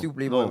 Until no, now, still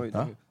playboy.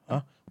 no.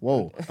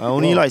 Whoa. I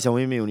only like 小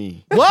妹妹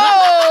only.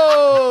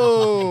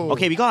 Whoa.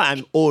 Okay, because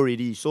I'm old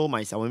already, so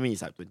my 小妹妹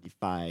is like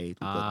 25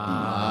 to 30.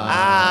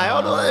 I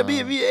don't know, a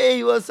bit, hey,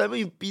 you was 7,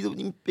 you beat up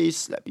in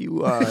face, slap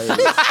you.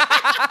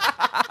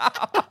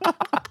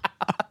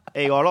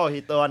 Hey, got a lot of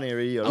hater one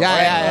already.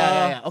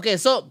 Yeah. Okay,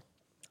 so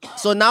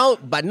now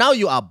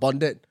you are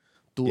bonded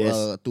to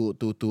Yes.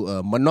 to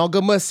a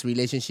monogamous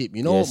relationship.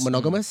 You know Yes.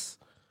 monogamous?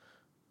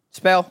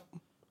 Spell.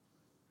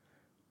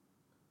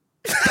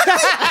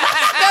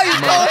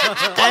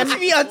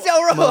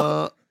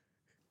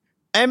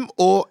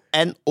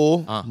 M-O-N-O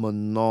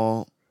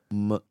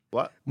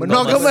what?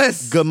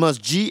 Monogamous.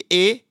 Gamous.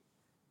 G-A-M-O-U-S.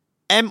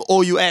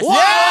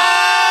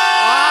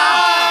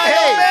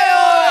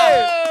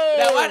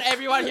 That one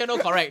everyone here know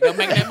correct. The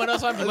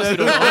magnanimous one people still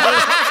don't know.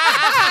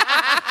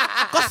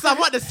 Cause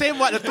somewhat the same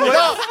what the two.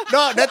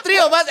 No, the three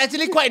of us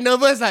actually quite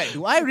nervous. Like,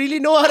 do I really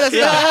know how to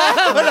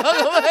spell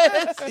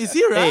monogamous? Is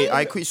he right? Hey,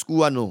 I quit school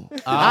one no.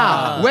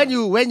 When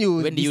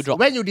did you drop?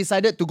 When you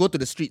decided to go to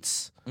the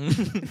streets?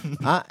 And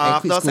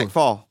After quit Sec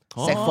school.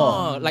 4. Sec 4.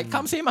 Oh, like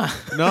come same ah.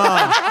 No.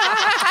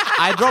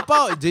 I drop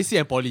out JC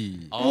and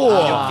Poly. Oh,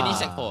 you finish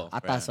Sec 4.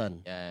 Atas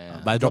one.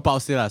 Yeah. But I drop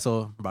out still lah,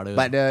 so brother.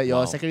 But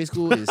your secondary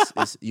school is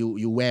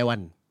you wear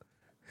one.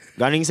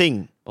 Ganing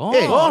Singh. Oh,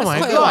 Hey, oh that's my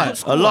quite God. good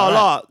school, A lot.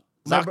 right?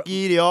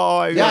 Zaki, they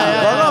all.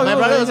 Yeah. My go,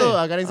 brother go, also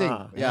go. Garing Singh.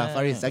 Yeah,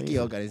 Faris, Zaki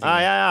or Garing Singh.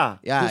 Yeah.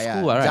 Yeah, Good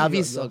school, right?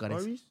 Jarvis or Garing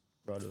Singh.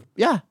 Brother.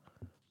 Yeah.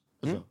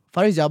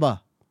 Faris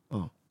Jabba.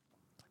 Oh.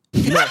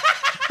 You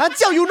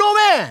know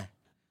man.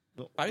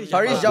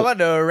 Faris Jabba,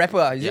 the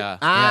rapper, is it?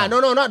 Yeah. No,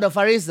 not the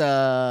Faris.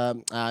 Not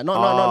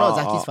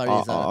Zaki's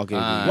Faris. Okay.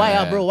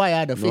 Why bro?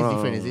 Why the face No.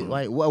 different? Is it?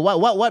 Why?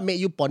 What made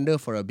you ponder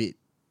for a bit?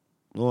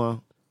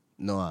 No.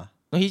 No.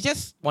 No, he's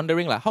just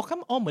wondering like, how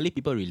come all Malay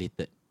people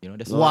related? You know,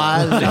 that's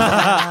Why?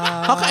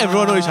 How can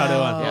everyone know each other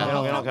one?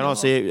 Yeah. Cannot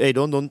say. Hey,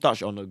 don't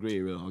touch on the grey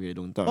area. Okay,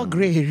 don't touch. What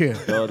grey area?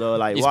 The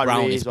like It's what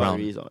brown, race? it's What brown.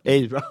 race? Hey,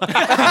 it's brown.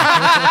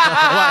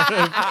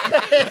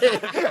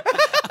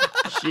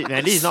 Shit,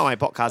 man, this is not my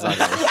podcast.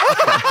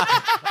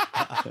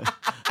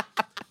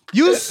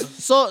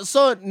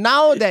 So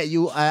now that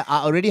you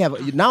already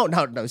have now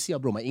see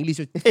bro, my English.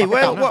 Hey,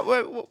 what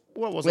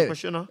was the Wait,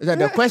 question?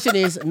 The question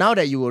is now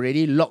that you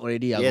already locked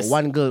already, Yes.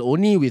 one girl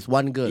only with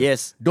one girl.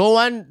 Yes. Don't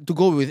want to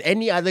go with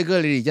any other girl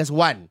already, just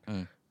one.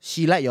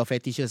 She like your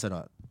fetishes or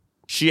not?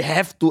 She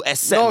have to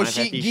accept No, my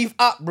she fetish. give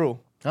up, bro.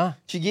 Huh?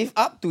 She gave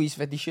up to his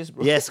fetishes,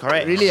 bro. Yes,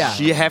 correct. Really, ah?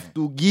 She have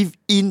to give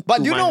in. But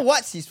to do you my- know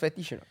what's his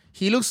fetish? Or not?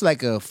 He looks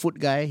like a foot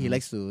guy. He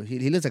likes to.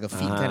 He looks like a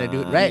feet kind of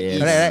dude, right? Yes.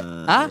 Correct,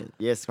 right? Huh?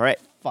 Yes,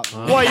 correct. Fuck.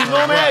 Why you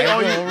know,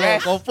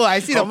 man? Confirm. I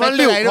see the Common pattern.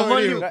 Luke, I know common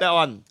already. Luke, that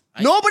one.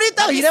 Nobody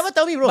tell. He never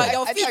tell me, bro. But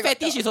your I feet think I got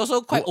fetish is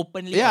also quite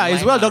openly. Yeah,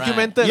 it's online, well right?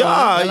 documented.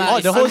 Yeah, Yeah, Oh,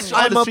 the whole all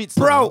I'm the a streets.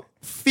 proud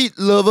feet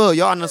lover.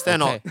 You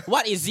understand Okay. not?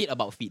 What is it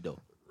about feet though?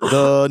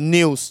 The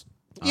nails.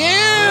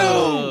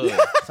 Ew.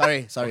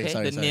 Sorry.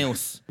 The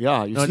nails.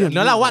 Yeah, you No, see.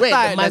 no lah. What Wait,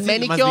 type? the Does it-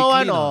 must be manicure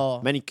one clean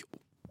or?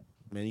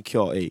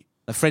 Manicure. Hey,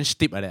 a French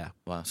tip like that?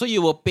 Wow. So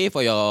you will pay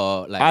for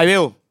your like I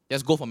will.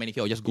 just go for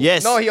manicure, just go.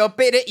 Yes. No, he'll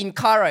pay that in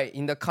car, right?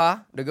 In the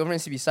car, the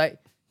girlfriend sit beside.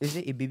 They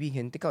say, hey, baby,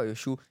 can take out your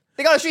shoe.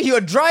 Take out the shoe, he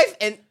will drive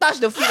and touch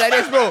the feet like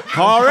this, bro.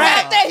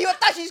 Correct. Then he will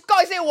touch his car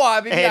and say, wow,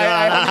 baby, Hey,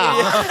 I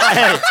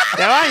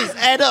that one is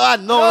added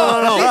one.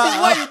 No. This is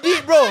what you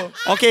did, bro.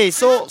 Okay,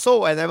 so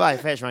whenever I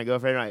fetch my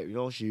girlfriend, right, you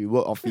know, she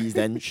work office,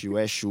 then she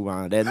wear shoe,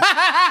 then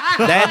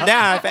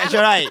I fetch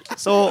her, right.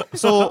 So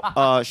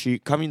she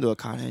come into the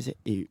car and I say,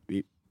 hey,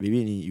 baby,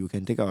 you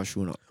can take out your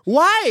shoe now.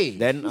 Why?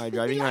 Then I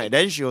driving, right.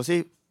 Then she will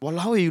say,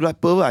 Walao, you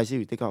like pervert? I say,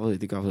 you take out first.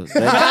 Then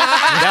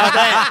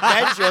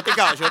she will take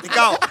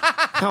out.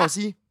 Can I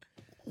see?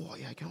 Oh,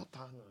 yeah, I cannot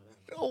tahan.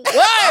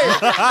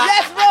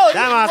 Yes, bro.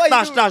 Then I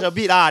must touch a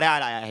bit. Then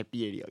I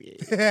happy already. Okay.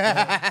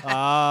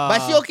 But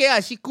she okay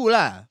she cool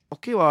lah.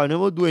 Okay, I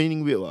never do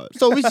anything weird.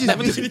 So which is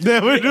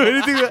Never do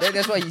anything.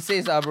 That's what he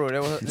says, bro.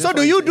 So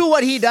do you do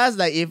what he does?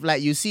 Like if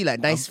like you see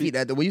like nice feet,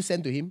 will you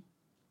send to him?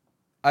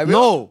 I will.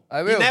 No, I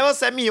he will. never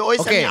send me. He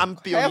always Okay. send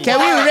me armpit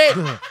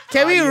only.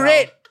 Can we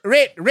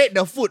rate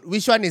the food?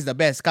 Which one is the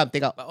best? Come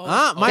take out.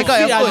 My Take out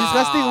feet your are food.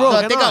 disgusting, bro.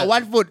 No, take Cannot. out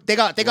one food. Take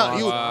out.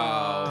 You.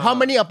 How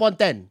many upon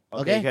 10?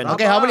 Okay, Okay. can.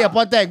 Okay. How many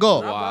upon 10?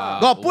 Go.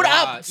 Go. Put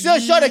up. Still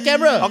show the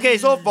camera. Okay,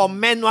 so for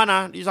men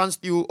one, this one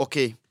still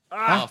okay.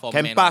 For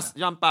Can men, pass.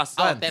 This one pass.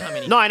 Out of 10, how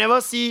many? No, I never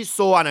see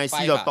so one. I see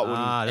Five, the ah. top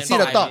only. The See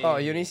the top. Oh,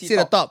 you only see See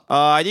the top.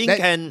 I think That-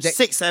 can Jack-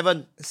 6,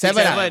 7.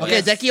 7. Seven,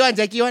 Okay. yes.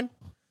 Jackie one.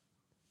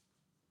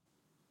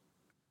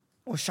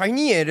 Oh,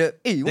 shiny the.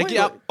 Hey, Take why it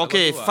got- up.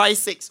 Okay, 5,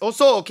 6.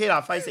 Also okay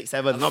lah, 5, 6,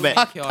 7. Not bad.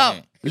 Fuck up.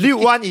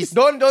 Luke one is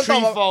Don't 3, talk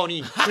about- 4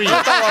 only. 3. Wait.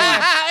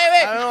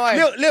 I don't know why.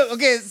 Look.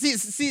 Okay.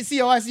 See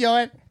your one. See your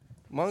one.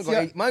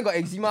 Mine got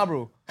eczema,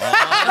 bro. Yeah,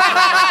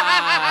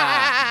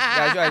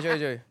 I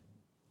show.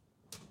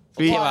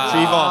 3, 4.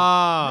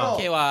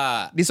 Okay,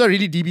 what? This one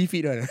really DB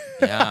feet one.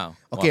 Yeah.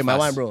 Okay, Wow, my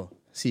one, fast. bro.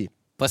 See.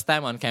 First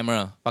time on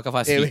camera. Pakai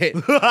fast Hey, feet.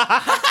 wait.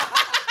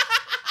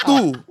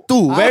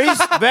 2.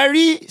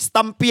 Very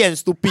stumpy and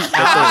stupid. What's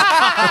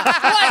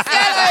that?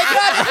 I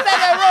don't understand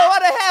that, bro.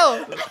 What the hell?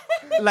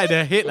 Like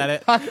the head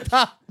like that.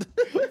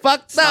 Fucked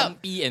up.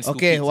 Stumpy and stupid.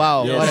 Okay,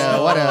 wow. Yes.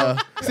 What a.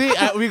 See,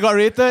 we got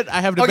rated. I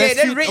have the Okay, best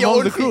then feet rate your among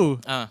own the crew.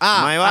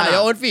 My one,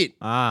 your own feet.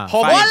 Ah.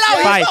 How Five.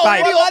 Walao, Five, it's not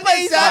five. only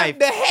open, sia. Five.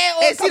 The hair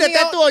all Hey, see the coming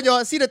out. tattoo on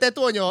your. See the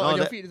tattoo on your No, your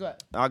that- feet. Is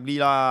what? Ugly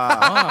lah.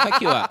 Oh, quite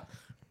cute.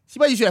 See,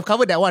 but you should have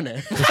covered that one.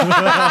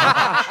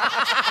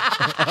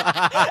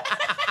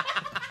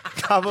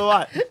 Cover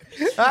what?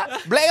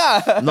 Black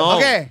ah. No.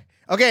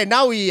 Okay.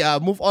 Now we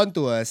move on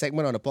to a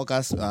segment on the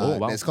podcast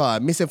wow. that's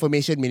called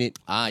Misinformation Minute.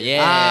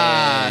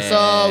 Yeah.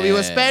 So we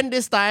will spend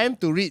this time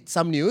to read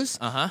some news.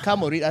 Uh-huh.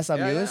 Come or read us some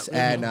news,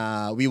 and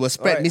we will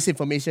spread Alright.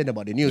 misinformation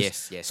about the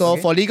news. Yes. So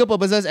for legal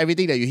purposes,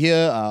 everything that you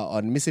hear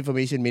on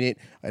Misinformation Minute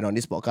and on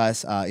this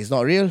podcast is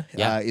not real.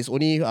 Yeah. It's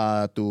only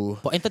to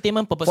For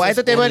entertainment purposes. for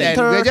entertainment, and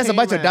only. we're just a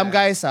bunch of dumb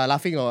guys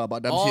laughing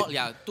about dumb All, shit.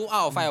 yeah, 2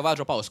 out of 5 of us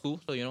drop out of school.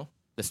 So,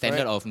 the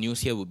standard of news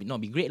here would not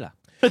be great lah.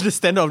 The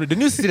standard of the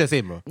news is still the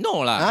same, bro.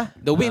 No lah. Huh?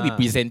 The way we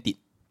present it.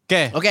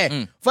 Okay. Okay,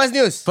 first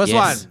news. First Yes,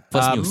 one.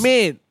 first news.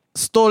 Maid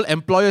stole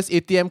employer's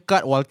ATM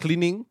card while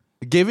cleaning.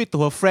 Gave it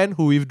to her friend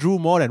who withdrew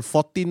more than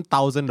 $14,000.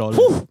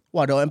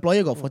 Wow, the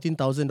employer got $14,000.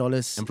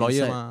 Employer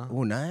inside. mah.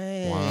 Oh,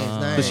 nice, Wow.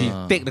 nice. So she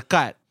take the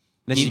card,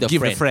 then Give she the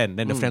give the friend. friend,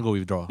 then the friend go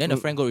withdraw. Then the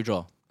friend go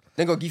withdraw.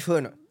 Then got give her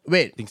not.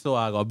 Wait, Think so,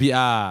 got a bit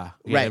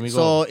Okay, right. let me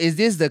So go. is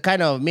this the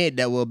kind of maid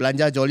that will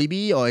belanja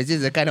Jollibee, or is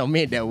this the kind of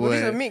maid that Well, will?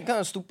 this is maid kind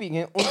of stupid.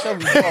 Can own self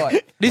withdraw.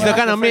 This is the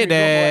kind of maid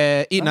that.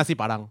 that eat nasi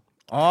padang.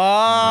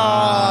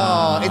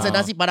 Oh, it's a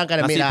nasi padang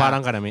kind of Nasi maid.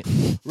 padang kind of maid.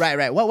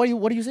 Right. What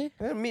do you say?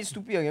 Maid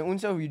stupid. Can own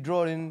self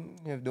withdraw. Then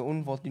have the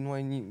own 14.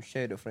 Why need to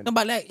share the friend? No,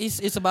 but like it's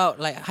about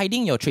like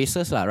hiding your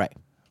traces lah, right?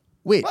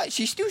 Wait. What?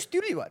 She still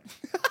steal it, what?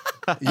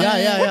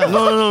 Yeah.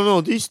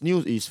 No. This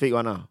news is fake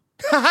one.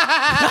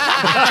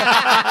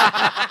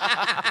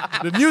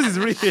 The news is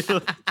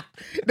real.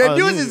 The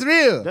news is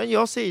real. Then you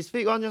all say it's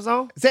fake one just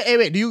now? Say, hey,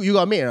 wait. Do you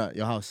got a maid at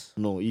your house?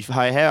 No, if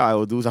I have, I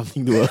will do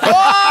something to her.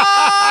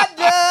 What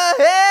the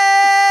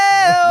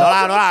hell? No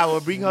lah, I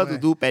will bring her to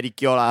do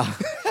pedicure lah.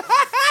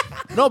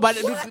 No, but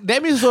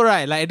that means so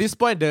right. Like at this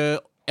point,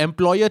 the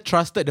employer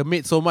trusted the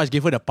maid so much,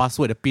 gave her the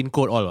password, the PIN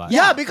code, all. Right?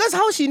 Yeah, because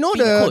how she know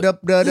Pin code. the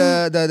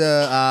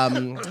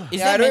Is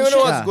Yeah, I that don't even know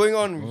mentioned? what's going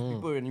on with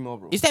people anymore,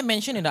 bro. Is that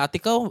mentioned in the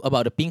article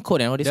about the PIN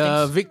code and all these The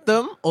things?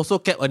 victim also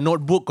kept a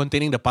notebook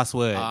containing the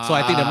password. So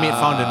I think the maid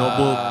found the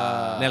notebook.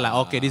 Then like,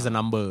 okay, this is the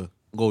number.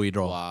 Go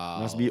withdraw. Wow.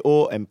 Must be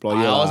old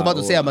employer. I was about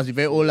to say I must be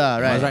very old lah,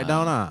 Right. right? Write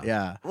down lah.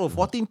 Yeah. Bro,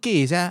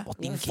 14K, yeah.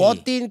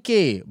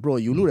 14K, bro.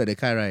 You look at the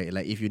kind, right?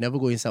 Like if you never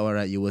go inside one,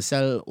 right, you will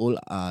sell old.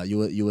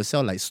 You will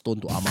sell like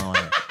stone to Ama.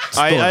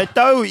 Right? I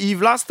tell you,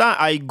 if last time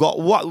I got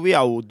what way,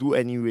 I will do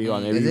anyway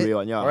one, Is every it? way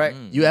one. Yeah. Alright.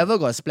 You ever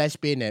got splash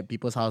pain at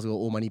people's house? Go,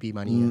 oh money, pay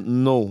money.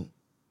 No.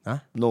 Huh?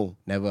 No.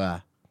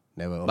 Never.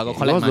 Never. But Okay. got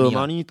collect Because the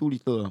money. money too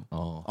little.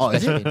 Oh. Oh,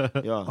 is it?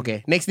 Yeah.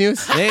 Okay. Next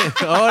news.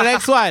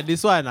 Next one.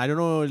 This one. I don't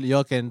know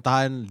y'all can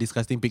tahan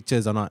disgusting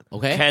pictures or not.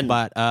 Okay. Can.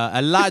 But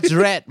a large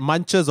rat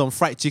munches on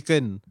fried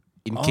chicken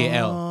in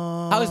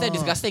KL. How is that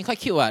disgusting? Quite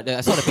cute. What?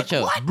 I saw the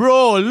picture.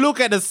 Bro, look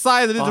at the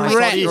size of this I saw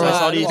rat. this, bro. I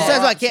saw this. This is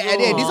what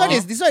this one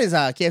is. This one is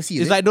KFC. Is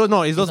It's it? like those,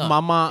 no, it's those not.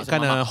 mama It's a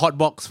kind mama. of hot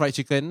box fried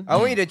chicken. I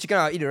won't eat the chicken,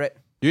 I'll eat the rat.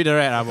 You eat the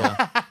rat, bro.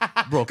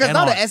 Bro, Because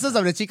now cannot. the essence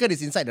of the chicken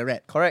is inside the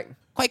rat. Correct.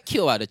 Quite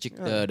cute.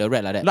 The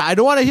rat like that. Like, I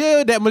don't want to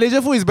hear that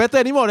Malaysian food is better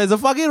anymore. There's a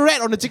fucking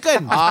rat on the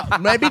chicken.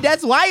 Maybe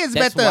that's why it's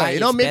That's better. why You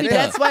know, it's maybe better.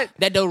 that's why.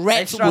 That the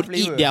rats Extra would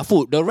flavour. eat their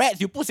food. The rats,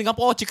 you put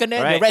Singapore chicken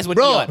there, Right. the rats would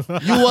Bro, eat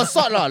one. you were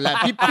sort of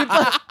like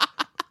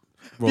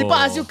people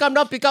ask you come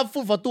down pick up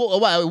food for 2 or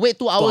what? Wait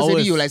 2 hours already.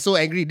 hours. You like so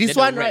angry. This Then the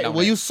one rat right? down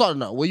Were there. you sort or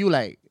not? Were you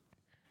like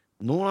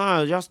No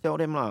lah, just tell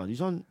them lah. This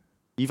one,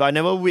 if I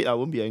never wait, I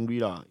won't be angry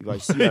lah. If I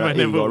see If I like,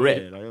 hey, you never got wait.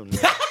 red, like that only.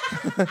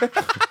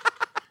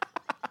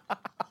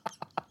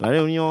 Like that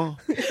only oh.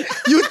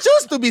 You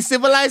choose to be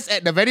civilized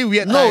at the very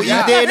weird No, time.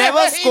 if they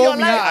never In scold your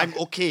me, life. I'm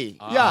okay.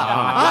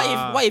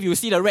 What if you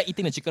see the rat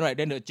eating the chicken, right?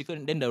 Then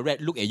the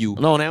rat look at you.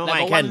 No, never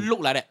like mind, got one can. look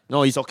like that.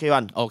 No, it's okay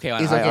one. Okay,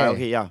 It's one. okay.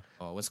 Okay, yeah.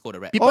 Oh, let's go the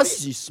rat. People, All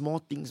these is small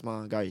things,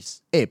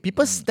 guys. hey,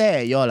 people stare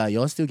at y'all lah.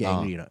 Y'all still get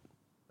angry, right?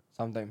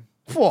 Sometimes.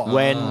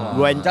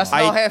 When Just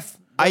now have.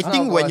 I Just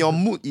think now when got your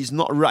one. mood is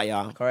not right,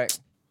 Correct.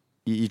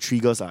 it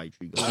triggers. It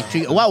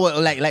triggers. What were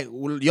like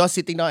you're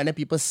sitting down and then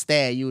people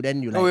stare at you,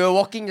 then you No, like we were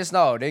walking just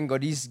now. Then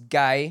got this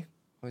guy.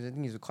 I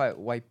think he's quite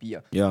YP.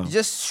 Yeah. He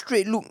just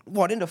straight look.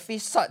 Wow, then the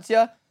face sucks,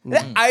 yeah.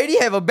 Then I already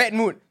have a bad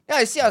mood. Then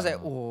I see, I was like,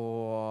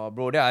 oh,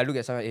 bro. Then I look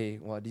at someone, hey,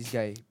 wow, this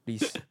guy,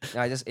 please. Then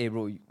I just, hey,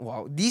 bro,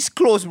 wow, this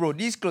close, bro,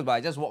 this close. But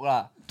I just walk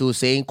lah. to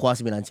saying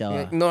kuas binantiao.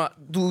 Yeah, no,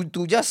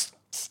 to just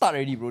start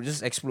already, bro.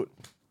 Just explode.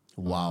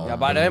 Wow. Yeah,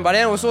 but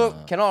then also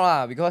cannot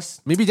lah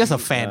because Maybe just a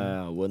fan.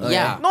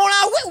 Yeah. no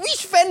lah.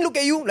 Which fan look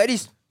at you like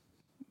this?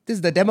 This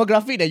is the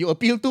demographic that you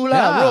appeal to lah,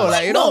 Yeah. bro.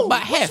 Like you know, No, but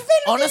have. fan look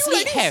at you Honestly,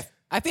 like this? have.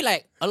 I feel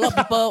like a lot of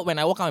people, when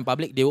I walk out in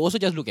public, they will also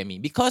just look at me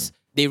because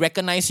they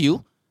recognize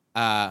you,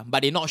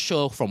 but they're not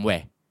sure from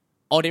where.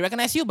 Or they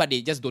recognize you, but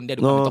they just don't dare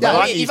to No, come and that talk.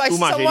 one Okay, is if I too see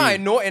much someone I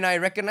already. know and I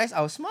recognize,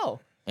 I'll smile.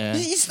 Yeah.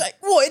 It's like,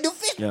 whoa, in the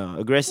face. Yeah,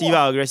 aggressive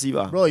aggressive.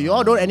 bro, you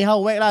all don't anyhow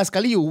whack lah.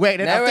 Sekali you whack,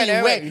 then Never, after you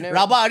never, whack, you never.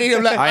 rabak already.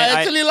 I'm like, I I-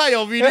 actually like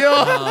your video.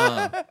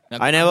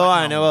 I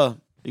never.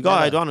 Because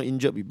I don't want to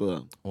injure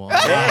people.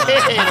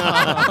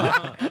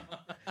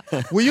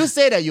 Will you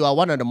say that you are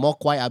one of the more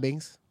quiet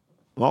abings?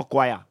 More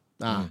quiet.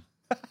 Ah,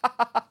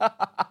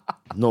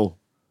 No.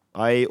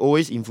 I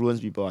always influence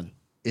people. One.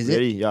 Is it?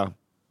 Really, yeah.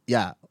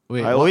 yeah.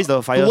 Wait, I always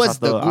the fire Towards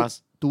the starter. good,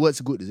 Ask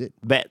towards good, is it?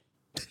 bad.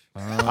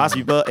 Ask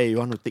people, hey, you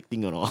want to take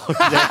thing or not?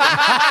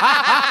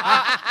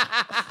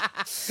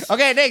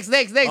 Okay, next.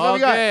 What we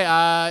got?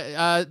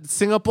 Okay,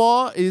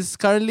 Singapore is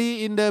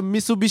currently in the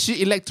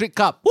Mitsubishi Electric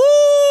Cup.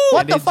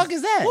 What And the it's- fuck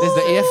is that? There's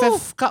the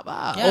AFF Cup.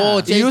 Yeah. Oh,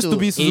 It changed used to to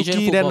be Asian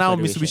Suzuki, then Football now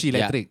Federation. Mitsubishi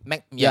Electric. Yeah,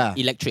 Yeah.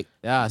 electric.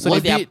 Yeah, so So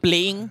they they are beat-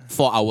 playing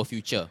for our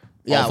future.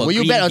 Yeah, Or for will you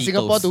green bet on vehicles.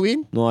 Singapore to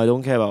win? No, I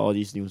don't care about all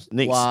these news.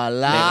 Next.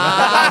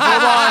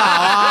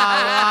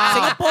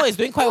 Singapore is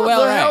doing quite What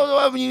well, the hell?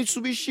 right? What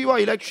Mitsubishi? What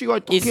electric?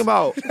 What you talking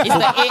about? It's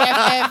the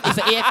AFF. It's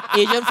the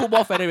Asian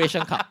Football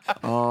Federation Cup.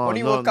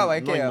 Only World Cup,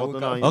 I care, World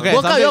Cup. Okay,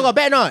 World Cup, you all got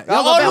bet not? You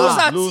all Oh, got bet lose not?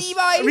 ah, Lose. see,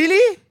 bye.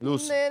 Really?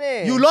 Lose.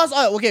 You lost?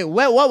 Oh, okay.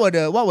 What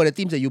were the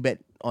teams that you bet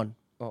on?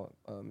 Oh,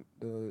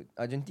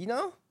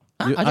 Argentina.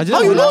 How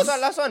you lost?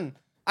 Last one.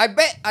 I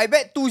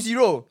bet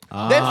 2-0.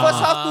 Then first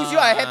half 2-0,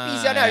 I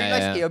happy. Then I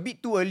realized a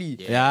bit too early.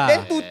 Yeah.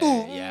 Then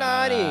 2-2. Yeah.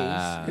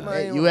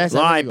 Nah, US.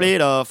 No, I played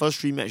the first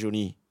 3 match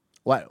only.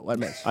 What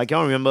match? I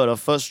cannot remember the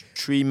first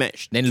 3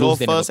 match. Then so lose,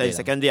 then first never and play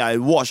second day I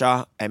watch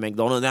at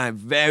McDonald's. Then I'm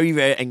very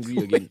very angry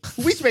again.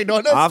 Which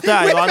McDonald's? After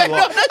I Which want to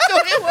watch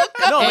McDonald's World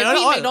Cup? No, Every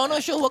McDonald's-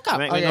 McDonald's show World Cup.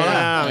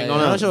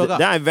 McDonald's. Sure, World Cup.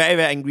 Then I'm very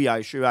very angry.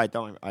 I sure I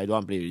tell him I don't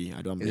want to play already.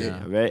 I don't want to play. Yeah.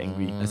 I'm very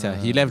angry. That's it.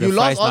 He left You the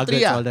lost fries, all three,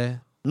 nuggets ah? all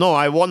there. No,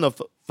 I won the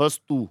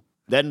first 2.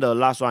 Then the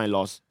last one I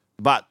lost.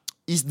 But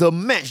it's the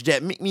match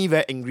that make me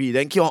very angry.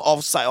 Then keep on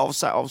offside.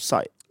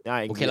 Then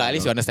I Okay, at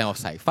least you understand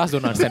offside. Fast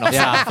don't understand offside.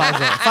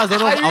 Yeah, fast don't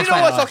know I really know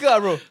outside, what's ah. soccer,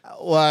 bro.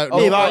 What?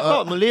 Hey, but I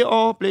thought Malay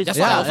all plays. That's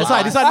what I Yeah, also that's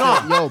why this one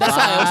not. Yo, That's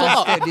why I also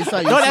thought. bastard, this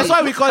one you No, that's see.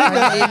 why we call it the.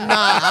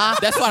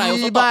 That's what I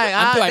also thought.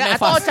 Until I I met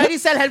thought fast.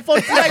 Chinese sell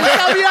handphones. You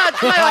tell me that.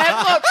 Try your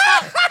handphone.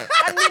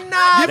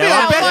 Give me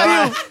your best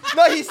deal.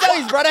 No, he sell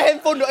his brother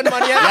handphone to earn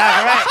money. Yeah,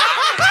 correct.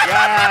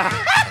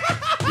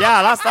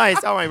 Yeah, last time I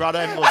sell my brother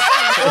handphone.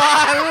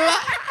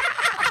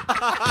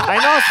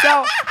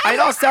 I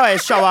not sell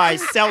at shop. I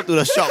sell to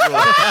the shop. Bro.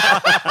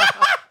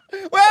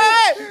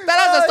 Wait. Tell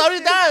us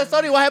the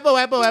story. What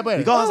happened?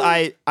 Because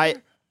I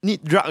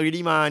need drug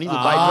already, ma. I need to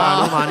buy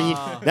drug, no money.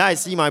 Then I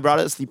see my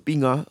brother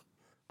sleeping.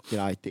 Okay,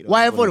 I take.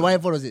 What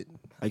handphone was it?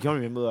 I can't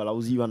remember.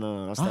 Lousy one.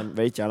 Last time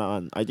very jialat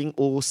one. I think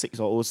 06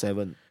 or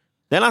 07.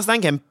 Then last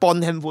time can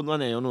pawn handphone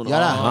one. You know. Yeah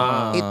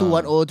lah.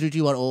 8210,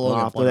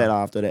 3310.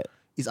 After that.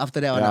 It's after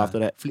that one. Yeah, lah. after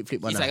that.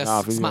 Flip one. It's lah. like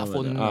a flip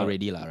smartphone one.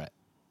 already, lah, right?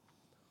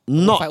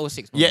 Not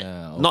 506. yet.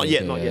 Yeah, okay, Not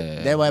yet. okay, Not yeah, yet.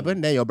 yeah. Then what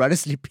happened? Then your brother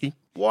sleeping.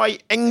 Why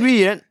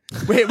angry? Then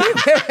Wait. Of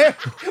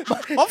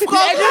course,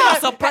 Angry, I'm but-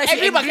 surprised.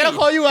 angry but cannot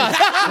call you.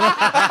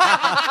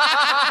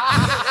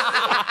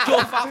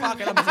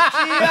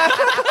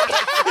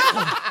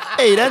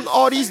 hey, then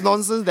all these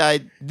nonsense that I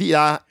did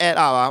add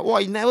up. Wow,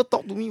 he never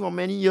talked to me for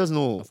many years,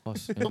 no. Of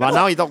course. But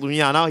now he talk to me.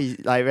 Now he's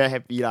like very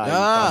happy lah.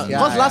 Yeah,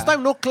 because last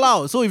time no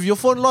cloud. So if your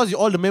phone lost,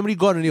 all the memory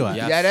gone already. What?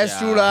 Yeah. Yeah, that's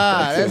true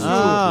lah. That's true.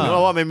 You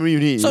know what memory you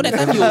need? So that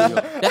time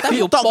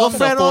you Talk pawn the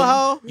girlfriend or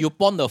how? phone. You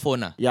pawn the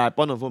phone, ah. yeah, I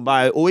pawn the phone, but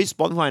I always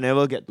pawn phone. I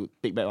never get to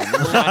take back one.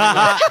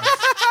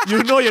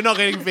 You know you're not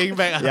getting paying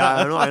back. Yeah,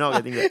 I know I'm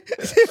not getting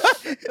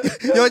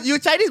that. You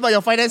Chinese, but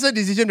your financial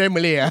decision very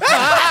Malay.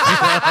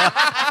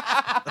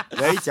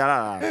 Very jialat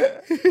lah.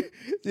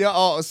 Yeah.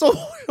 Oh, so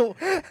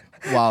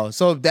Wow.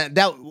 So that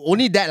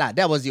only that lah.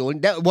 That was the only.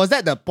 Was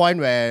that the point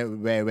where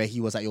he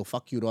was like, yo,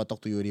 fuck you, don't want to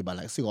talk to you already, but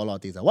like still a lot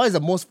of things. What is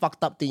the most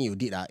fucked up thing you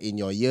did in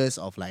your years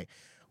of like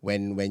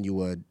when you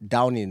were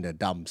down in the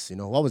dumps? You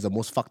know, what was the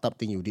most fucked up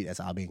thing you did as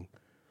Abing?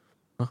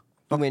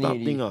 Too many That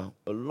already. thing a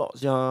lot,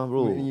 yeah,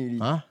 bro.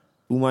 Huh?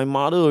 To my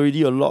mother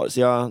already a lot,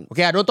 yeah.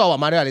 Okay, I don't talk about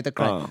mother. I later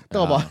cry.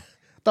 Talk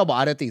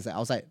about other things like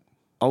outside.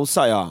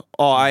 Outside,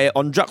 I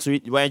on drugs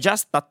already. When I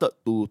just started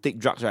to take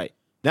drugs, right?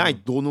 Then I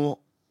don't know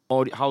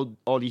how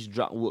all these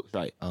drug works,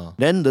 right?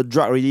 Then the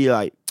drug really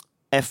like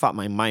F up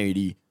my mind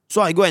already.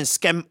 So I go and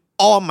scam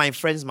all my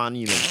friends'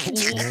 money, man.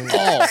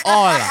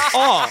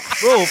 all,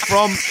 bro,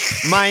 from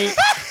my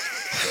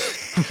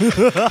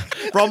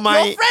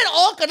Your friend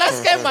all kena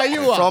scam by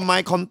you. from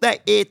my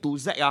contact A to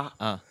Z,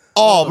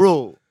 all,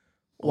 bro.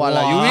 Wow.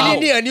 You really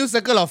need a new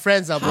circle of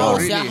friends, bro. How,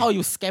 Really. how you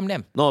scam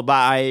them? No, but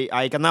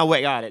I kena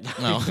whack, that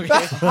time. No.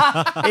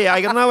 Hey,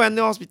 I kena went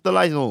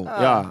hospitalized, no.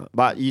 Yeah,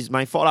 but it's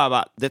my fault,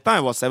 but that time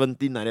I was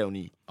 17 like that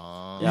only.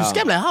 You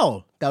scam like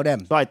how? Tell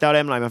them. So I tell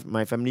them like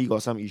my family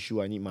got some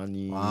issue, I need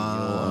money, you know,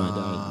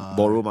 I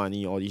borrow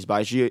money, all this.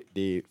 But actually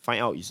they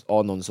find out it's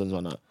all nonsense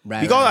one.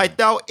 Right, because right. I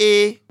tell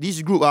A,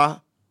 this group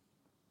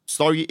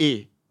story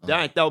A. Then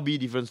I tell B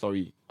different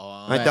story.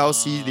 I tell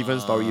C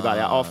different story, but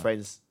they're all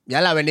friends. Yeah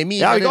lah, when they meet.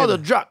 Yeah, each because other,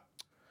 the drug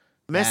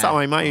mess up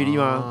my mind already,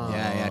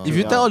 Yeah. If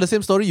you tell all the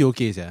same story, you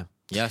okay, yeah.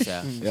 Yes,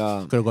 yeah.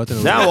 Yeah. Could have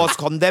gotten Then away. I was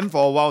condemned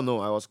for a while, no.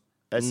 I was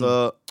as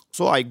a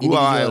so I grew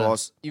up, I Individual,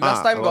 was If last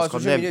I time was got social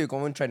condemned. media, you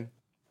common trend.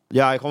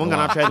 Yeah, I confirm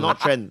gonna trend, not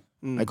trend.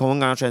 I confirm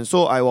gonna trend.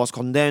 So I was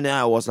condemned, and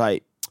I was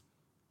like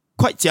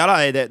quite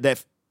jialat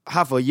that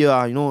half a year.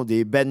 You know,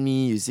 they banned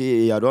me. You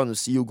say, hey, I don't want to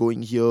see you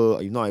going here.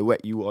 If not, I whack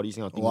you. All these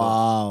kind of things.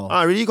 Wow.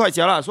 Really quite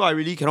jialat. So I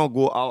really cannot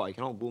go out. I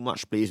cannot go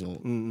much place. You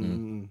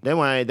know.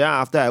 Then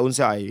after I own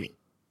say I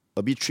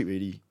a bit trip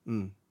already.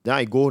 Then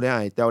I go. Then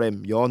I tell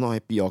them, you're not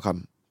happy. You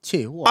come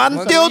Che, wow.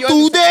 until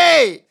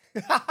today.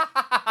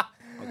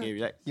 Okay,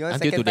 relax. You want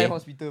Until second today. time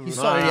hospital, bro. He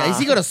sort already. Is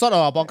he gonna sort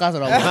our podcast or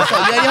not?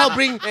 You anyhow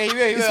bring. Hey,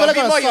 wait, This wait. fella A bit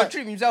gonna more, sort. you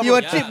trip himself. You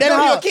bro. will trip. Then No,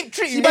 how? you keep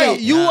trip. Sibai,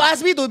 you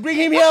asked me to bring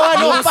him here.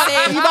 No, fuck.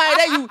 Sibai,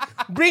 then you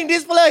bring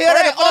this fella here.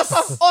 Then All But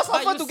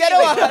suffer you together.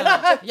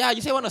 say, yeah,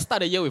 you say want to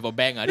start the year with a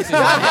bang. This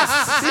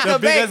is the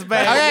biggest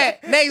bang. Okay,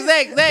 next.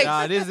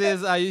 Yeah, this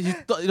is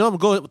you know,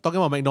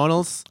 talking about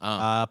McDonald's.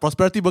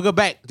 Prosperity Burger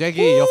back,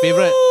 Jackie, your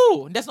favorite.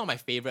 Ooh, that's not my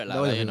favorite,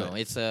 lah. You know,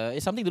 it's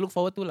something to look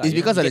forward to, lah. It's You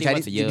know, because of the get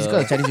it Chinese. once a year. It's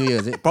because of Chinese New Year,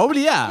 is it?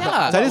 Probably yeah.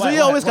 Yeah. Chinese New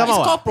Year always come It's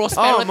out. called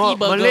prosperity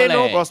burger. Malay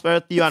no leh.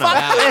 prosperity one.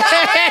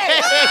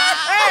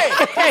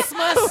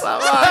 Christmas.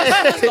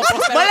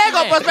 Malay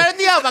got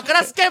prosperity, but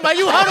kena scam by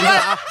you. How do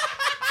I?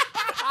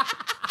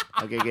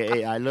 Okay.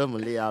 Hey, I love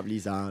Malay,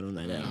 please. Don't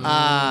like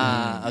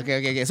that.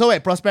 Okay. So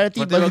wait, prosperity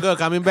Prosperity burger. Burger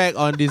coming back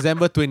on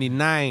December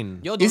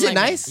 29. Yo, Is don't it like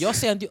nice? You all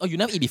say until you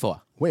never eat before.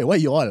 Wait, why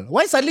you all?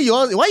 Why suddenly you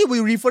all? Why you be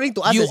referring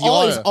to us You as you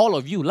all all? is all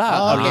of you,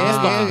 lah. Oh, okay, Just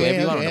talk to okay,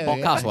 everyone okay, on the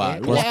podcast, okay, wah.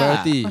 okay.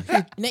 Prosperity.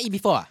 You never eat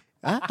before.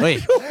 Wait,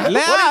 What is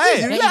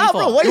it? Hey, Yeah,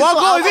 bro. Why You you want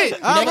so go, is abeng?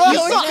 it? Bro, you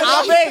so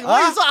abeng. Why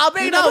you so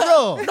abeng now,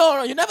 bro?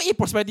 No, you never eat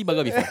prosperity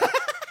burger before.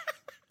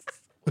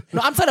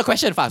 No, answer the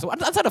question fast.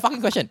 Answer the fucking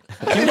question.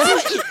 You never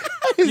eat.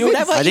 You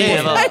never I eat.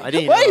 didn't ever. I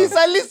didn't Why ever. you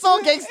suddenly so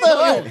gangster?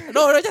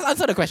 No, just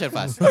answer the question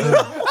fast.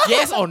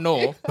 Yes or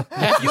no?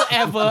 Have you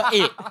ever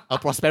ate a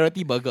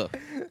prosperity burger?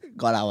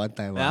 Got lah one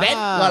time. Then,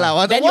 Got lah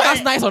one time. then you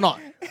ask nice or not?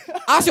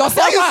 Ask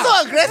yourself. Why you lah. so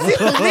aggressive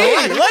to me?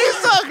 Why you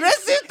so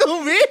aggressive to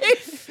me?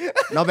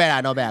 Not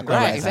bad, not bad. Quite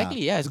Right, nice,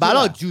 exactly, yeah, it's but a good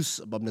lot lah. of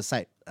juice from the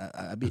side.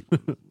 A bit.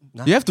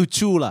 You have to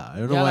chew lah.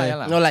 I don't know Yeah lah, why. yeah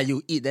lah. No, like you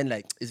eat, then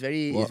like it's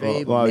very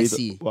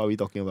messy. What are we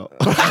talking about?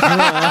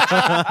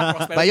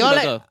 Prosperity But you're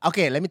burger. like,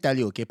 okay, let me tell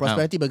you, okay,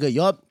 Prosperity Burger,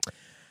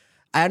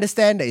 I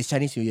understand that it's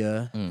Chinese New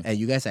Year and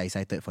you guys are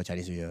excited for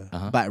Chinese New Year.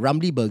 But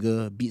Ramly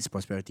Burger beats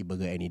Prosperity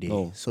Burger any day.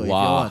 No. So if you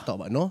Wow. want to talk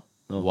about, no?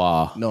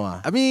 Wow. No.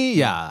 I mean,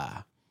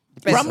 yeah.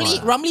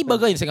 Ramly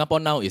burger in Singapore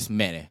now is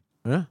mad.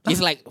 Huh? It's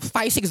like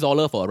 $5-6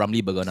 for a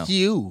Ramly burger now.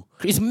 You.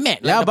 It's mad.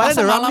 Like Yeah, the but then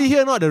the Pasar Malam- Ramly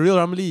here, not the real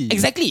Ramly.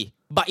 Exactly.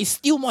 But it's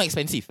still more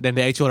expensive. Than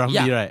the actual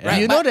Ramly, right?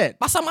 You know but that?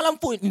 Pasar Malam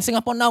food in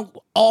Singapore now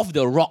off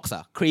the rocks,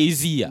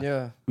 crazy,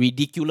 Yeah.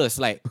 ridiculous.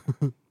 Like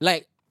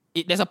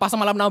there's a Pasar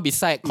Malam now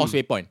beside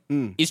Causeway Point.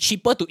 It's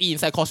cheaper to eat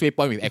inside Causeway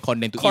Point with aircon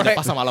than to eat the Correct.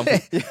 Pasar Malam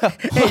food.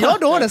 Hey, you all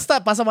don't want to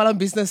start Pasar Malam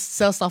business,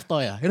 sell stuffed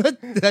toy. You know that?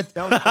 You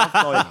know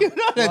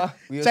the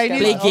We'll Chinese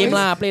scam Play lah. game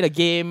lah, play the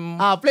game.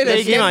 Play the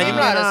Play game, game. I think.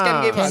 Lah, the scam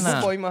game Can lah. lah.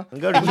 Good for him,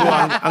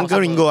 ah. Uncle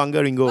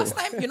Ringo. Last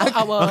time, you know,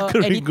 our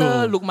editor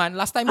Lukman,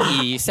 last time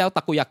he sell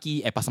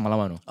takoyaki at Pasar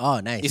Malam. No?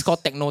 Oh, nice. It's called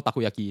techno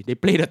takoyaki. They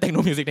play the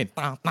techno music then.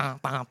 Ta, ta,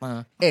 ta,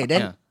 ta. Hey,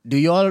 then Yeah. do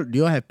you all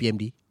have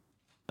PMD?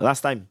 Last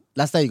time.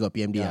 Last time you got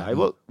PMD. I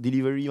work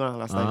delivery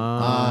last time.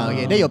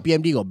 Okay. Then your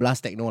PMD got blast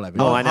techno like.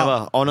 No, I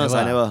never. Honest,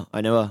 I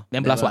never.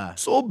 Then plus what?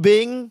 So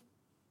Bing.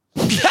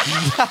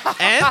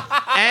 And?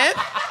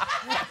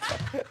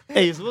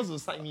 Hey, you're supposed to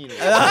cite me.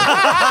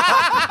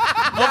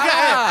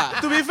 Okay,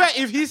 to be fair,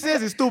 if he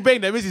says it's too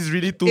big, that means it's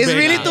really too big. It's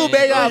really too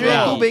big, Really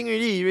bro. too big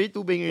already. Really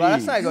too big But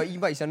last already. time I got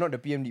e-bikes, not the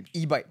PMD.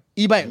 E-bike.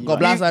 E-bike got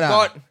blast one.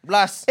 Got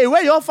blast. Hey,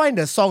 where y'all find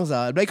the songs?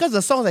 Because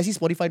the songs I see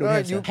Spotify don't Right,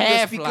 have. you Sir. put the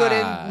Have speaker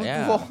then lah. Bluetooth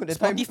Yeah. off the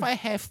time. Spotify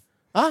have.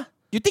 Huh?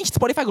 You think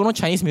Spotify got no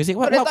Chinese music?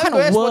 What, But that what time kind don't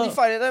of have world?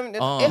 Spotify. That time,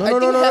 Oh. I think No,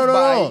 have, but I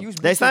no.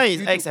 use Next time Bluetooth,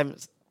 is YouTube. XM.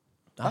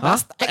 Huh?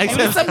 You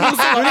listen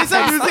music You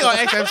listen music or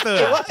X-Hamster?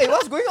 Hey,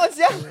 what's going on,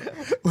 Sia?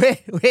 Wait.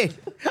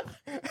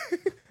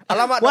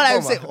 Alamat. What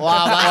I'm saying?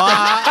 Wow.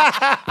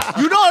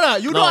 You know or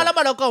not? You know No.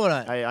 alamat.com or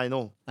not? I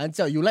know.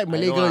 Until you like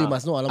Malay know girl, lah. you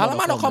must know alamat.com.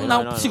 Alamat.com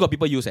No. now still got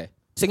people use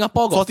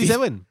Singapore got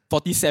 47.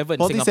 47.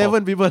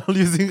 47 people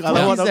using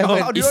alamat.com.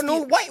 How do you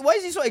know? Why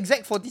is it so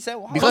exact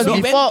 47? How- Because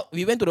we before-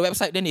 we went to the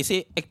website, then they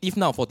say active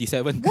now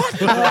 47.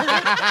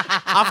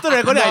 After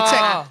recording,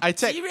 I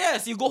checked.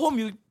 Serious? You go home,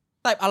 you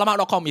type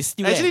alamat.com, it's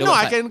still Actually, there. no, the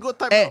I website. can go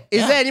type. Hey, is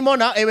Yeah. there any more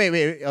now? Hey,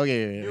 wait.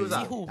 Okay. News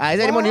ah. Is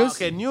there any more news?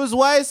 Okay,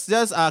 news-wise,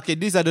 just okay.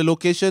 These are the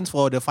locations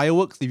for the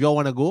fireworks. If y'all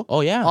want to go,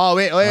 Oh yeah. Oh,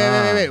 wait.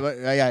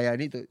 Yeah.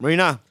 Need to.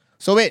 Marina.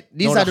 So wait,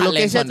 these No, are the the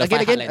Heartlands locations. one, the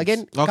five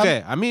Again.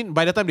 okay. I mean,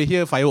 by the time they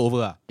hear firework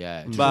over,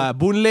 Yeah. but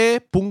Boon Lay,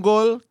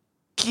 Punggol,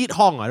 Keat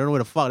Hong. I don't know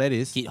where the fuck that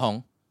is. Kit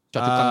Hong. Choa Chu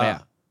Kang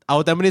there.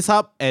 Our Tampines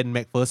Hub and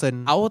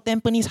McPherson. Our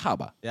Tampines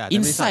Hub. Yeah, Tampines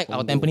Inside Hub.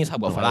 our Tampines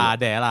Hub got Lah, fireworks.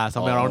 there lah,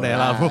 somewhere around there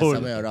Ah, lah, bro.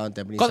 somewhere around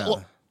Tampines. Because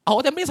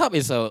our Tampines Hub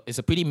is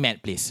a pretty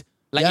mad place.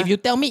 Like Yeah. if you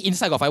tell me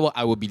inside got fireworks,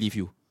 I will believe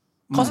you.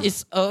 Because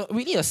it's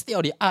really a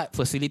state-of-the-art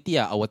facility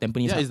our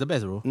Tampines Yeah, Hub. it's the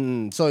best, bro.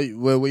 So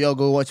will y'all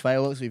go watch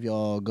fireworks with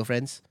your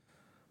girlfriends?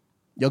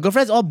 Your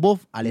girlfriends or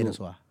both alien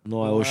also?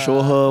 No, I will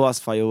show her what's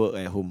firework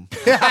at home.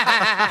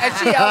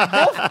 Actually,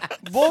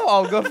 both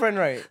our girlfriend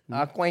right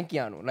are quite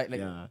kiano, like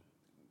Yeah.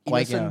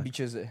 Quite innocent kiano.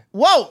 bitches.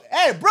 Whoa!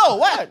 Hey, bro,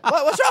 what?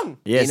 What's wrong?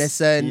 Yes.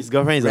 Innocent. His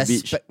girlfriend is a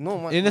bitch. respect-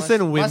 No,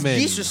 Innocent must women.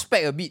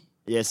 disrespect a bit.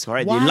 Yes,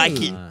 correct. Why? They like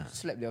it.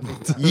 Slap their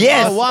face.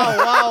 Yes. Oh,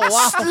 wow.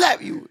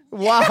 Slap you.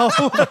 Wow.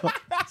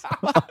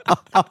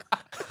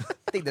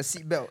 Take the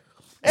seatbelt.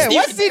 Hey,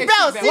 what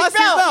seatbelt? What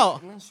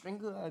seatbelt?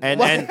 Strangle.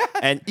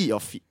 And eat your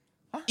feet.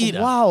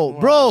 Wow,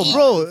 bro,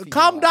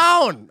 calm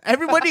down.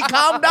 Everybody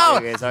calm down.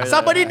 Okay, sorry.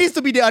 Somebody needs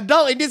to be the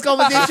adult in this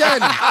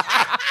conversation.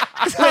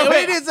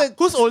 Somebody needs to...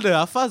 Who's older,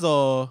 Faz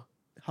or?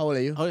 How old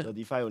are you?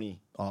 35 only.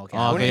 Oh, okay.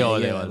 Oh, okay, A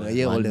older, year older. A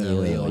year older. One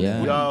year, Way older.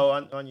 yeah. Yeah,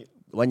 one year.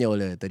 1 year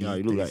older. 30. Yeah,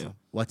 you look 30. like.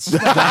 What's...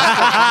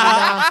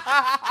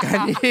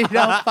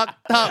 Kanina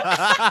fucked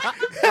up.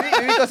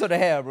 Maybe because of the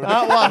hair, bro.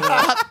 Wow,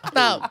 fucked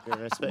up.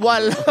 Okay, respect.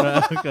 Walau.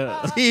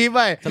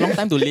 Sibai. It's a long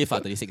time to live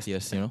 36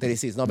 years, you know.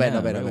 36, not bad, Yeah,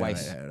 not bad. very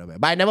wise.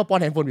 But I never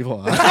pawned handphone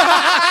before.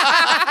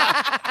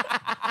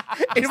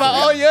 In my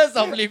all years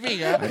of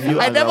living,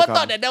 I never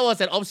thought that was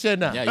an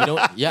option. Yeah, you know,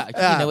 actually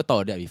Yeah. never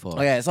thought of that before.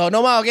 Okay, so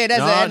no more. Okay, that's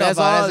No, the end that's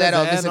of all. that's the end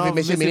of That's the end of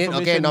misinformation minute.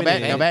 Okay, misinformation not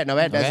bad, minute. not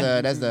bad.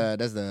 Okay.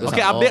 That's the.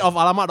 Okay, update of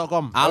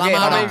alamat.com.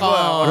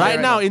 Alamat.com. Right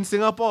now in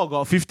Singapore,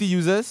 got 50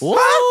 users.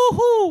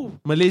 Woohoo!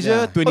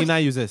 Malaysia, Yeah.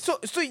 29 users. So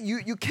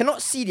you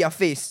cannot see their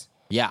face.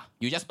 Yeah,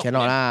 you just talk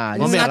Cannot to them. lah.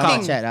 One minute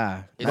account. Chat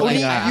lah. It's Only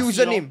like,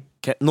 username.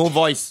 No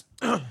voice.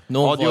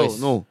 No Audio. voice.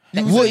 No.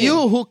 Would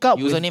you hook up?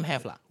 With, Username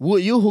have lah.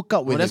 would you hook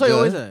up with that's a what you girl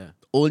always say.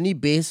 only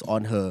based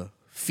on her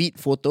feet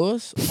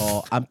photos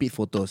or armpit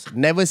photos?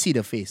 Never see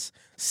the face.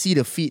 See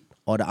the feet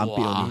or the armpit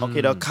Wow. only.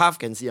 Okay, the calf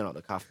can see or not?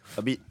 The calf.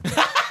 A bit.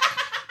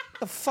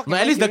 The fuck? No,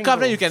 am at I least the hearing, cup,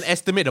 bro? then you can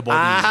estimate the body.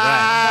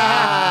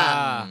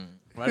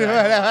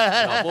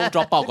 Yeah, both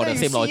drop out got the Then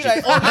same you see, logic.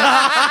 Like, what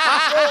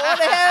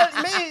the hell?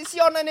 Maybe you see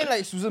online then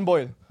like Susan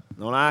Boyle.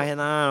 No lah, can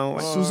lah.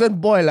 Susan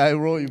Boy like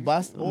bro, you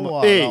bust. Oh,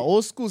 wow, Hey.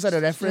 old school side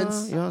of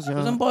reference.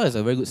 Susan Boy is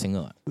a very good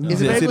singer.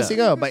 He's a very See good that?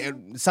 singer, but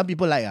some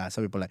people like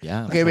some people like.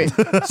 Yeah. Okay, wait.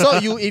 So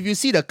if you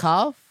see the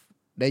calf,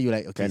 then you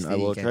like okay. Can I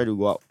steady, will can. try to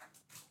go out.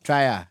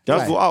 Try Just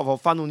try. go out for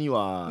fun only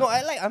wa. No,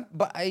 I like,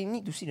 but I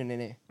need to see the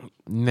nene.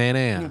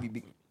 Nene. Need to be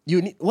big. You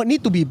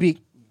need to be big.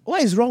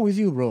 What is wrong with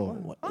you, bro?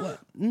 What?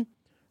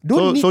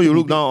 Don't need So to you be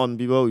look big. down on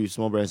people with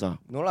small breasts ah?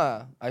 No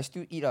lah, I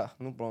still eat lah,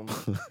 no problem.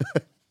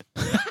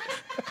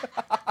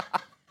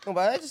 No,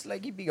 but I just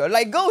like it big.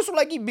 Like girls who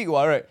like it big,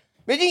 right?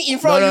 Imagine in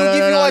front of you,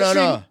 give you one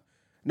shrimp.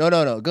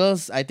 No.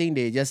 Girls, I think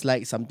they just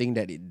like something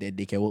that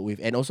they can work with,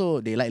 and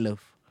also they like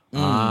love.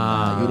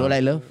 You don't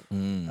like love?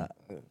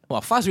 Wow,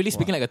 Fast really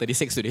speaking like a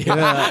 36 today.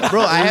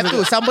 Bro, I have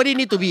to. Somebody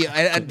need to be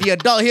the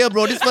adult here,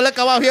 bro. This fella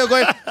come out here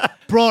going,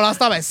 bro, last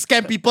time I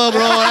scam people, bro.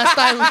 Last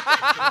time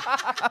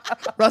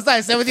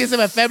I 17, so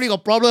my family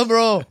got problem,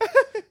 bro.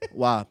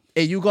 Wow.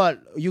 Hey, you got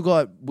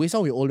with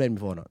old man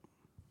before or not?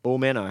 Old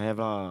man I have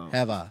lah.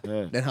 Have ah?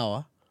 Yeah. Then how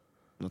ah?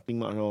 Nothing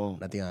much lor.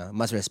 Nothing ah.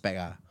 Must respect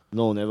ah.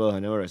 No, never. I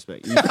never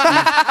respect. If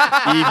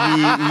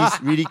he is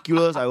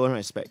ridiculous, I won't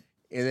respect.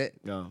 Is it?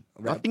 Yeah.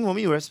 Nothing for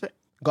me to respect.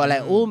 Got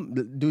like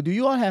do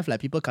you all have like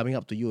people coming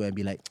up to you and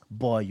be like,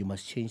 boy, you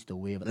must change the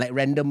way, like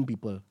random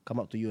people come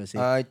up to you and say,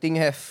 I think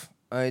have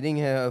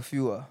a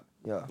few.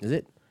 Yeah. is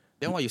it?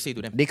 Then what you say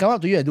to them? They come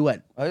up to you and do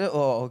what? I just,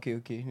 okay.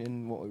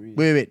 Then what? Really?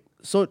 Wait.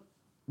 So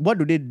what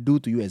do they do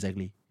to you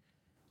exactly?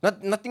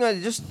 Nothing. They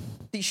just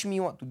teach me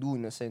what to do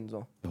in a sense.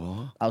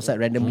 Outside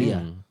randomly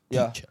ah.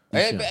 Yeah.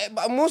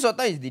 But most of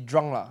the time is they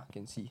drunk lah.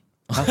 Can see.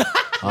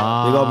 They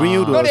got bring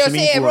you to No, a they'll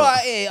swimming say, pool. bro,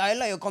 hey, I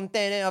like your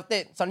content. And after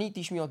that, suddenly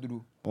teach me how to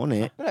do. Oh,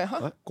 ne? I'm like,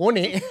 huh?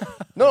 Kone.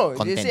 No,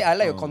 Content. they say I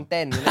like your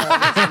content. You know?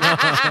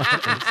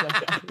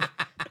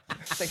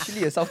 It's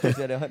actually a South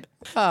Korea.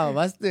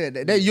 Bastard.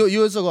 Then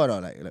you also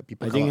got like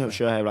people. I come think up,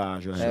 sure have lah.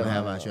 Sure Sure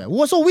have. have, sure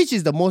have. So which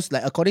is the most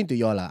like according to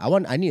y'all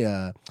I need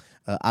a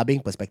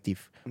Abeng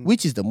perspective.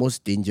 Which is the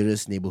most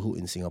dangerous neighborhood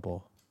in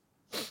Singapore?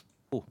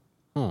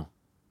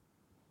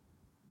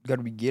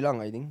 Gotta be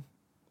Geylang, I think.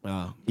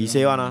 He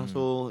say one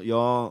so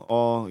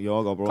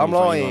y'all got problem. Come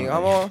on, with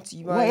come on.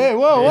 Cibai. Hey,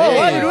 whoa, what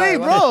are you doing,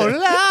 bro?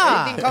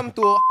 Anything come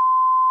to.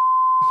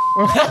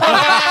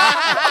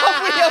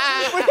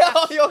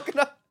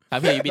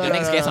 Come here, you be the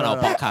next guest on our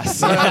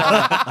podcast.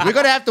 We're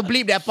gonna have to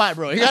bleep that part,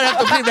 bro. You're gonna have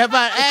to bleep that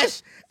part.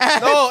 Ash,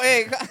 No,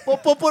 hey.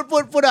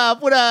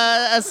 put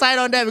a sign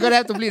on that. We're gonna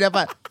have to bleep that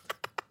part.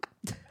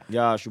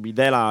 Yeah, should be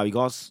there lah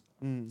because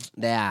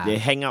There. they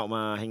hang out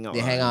ma, They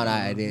hang out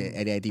at the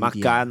activity.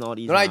 makan all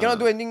these. No, you cannot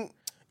do anything.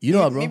 You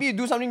know, bro. Maybe you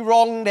do something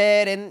wrong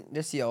there, then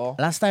just see all.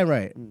 Last time,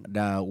 right?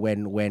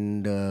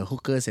 When the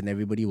hookers and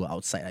everybody were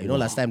outside, you know,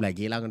 last time like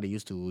Geylang they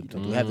used to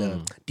have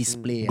the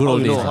display. Good How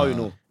old you know? days. How you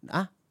know?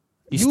 Huh?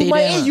 You You stay my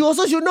there age, lah. you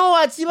also should know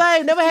what,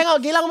 Cibai. Never hang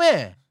out Geylang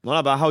meh? No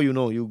lah, but how you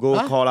know? You go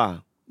call lah.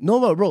 No,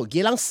 but bro,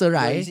 Geylang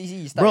Serai. It's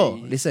easy, start Bro,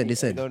 already.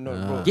 listen. No,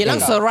 bro. Geylang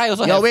Serai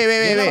also Yo, have. wait.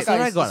 Geylang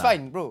Serai it's got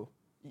fine, bro.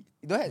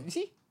 You don't have, you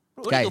see?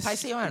 Bro, Guys, only to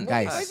Paiseh one.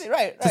 guys.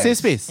 Right. It's a safe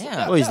space.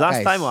 Yeah. Oh, it's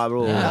last Guys. time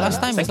bro. Yeah, last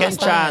time is Second last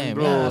chance, time.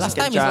 bro. Yeah, last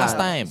Second time is last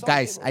chance. time.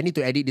 Guys, I need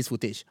to edit this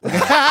footage.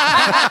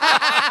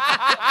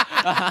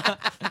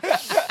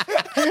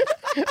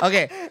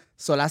 Okay,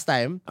 so last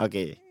time,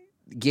 Okay.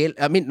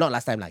 not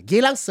last time lah.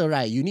 Geylang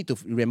Serai, you need to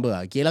remember,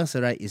 Geylang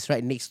Serai is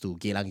right next to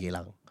Geylang.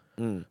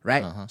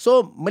 Right?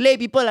 So Malay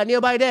people are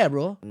nearby there,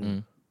 bro.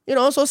 You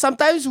know, so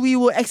sometimes we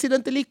will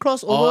accidentally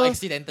cross over.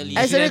 Accidentally.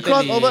 Accidentally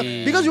cross over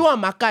because you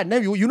want makan.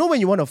 Then you know when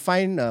you want to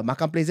find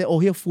makan place, oh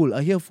here full,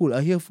 here full.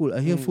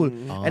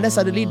 And then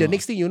suddenly the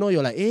next thing you know,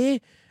 you're like,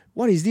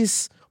 what is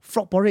this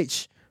frog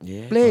porridge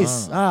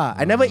place?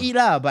 I never eat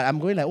lah, but I'm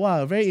going like,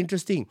 wow, very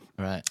interesting.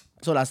 Right.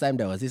 So last time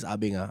there was this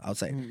Abeng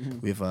outside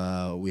with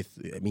I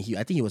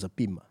think he was a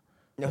pimp.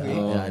 Okay.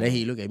 Yeah, then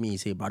he looked at me, he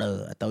said,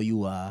 brother, I tell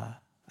you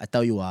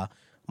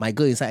my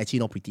girl inside actually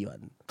not pretty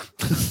one.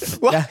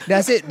 Yeah, then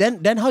I said,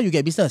 then how you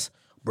get business?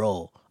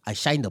 Bro, I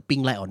shine the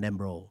pink light on them,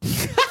 bro.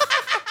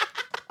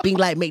 Pink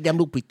light make them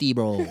look pretty,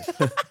 bro.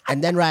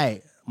 And then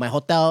right,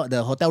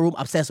 the hotel room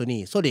upstairs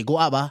only. So they go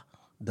up,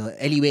 the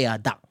alleyway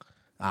dark.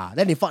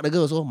 Then they fuck the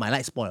girl, so my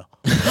light spoil.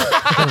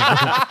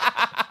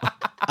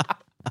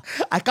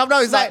 I come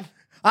down inside.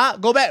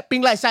 Go back,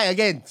 pink light shine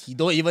again. He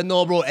don't even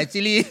know, bro.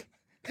 Actually,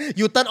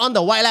 you turn on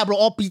the white light, bro.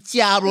 All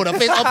picha, bro. The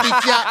face all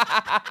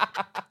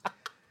picha.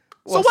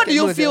 So what do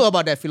you feel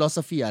about that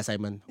philosophy,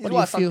 Simon? What do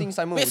you feel? Something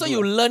Simon Wait, would so do.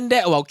 you learned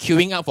that while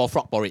queuing up for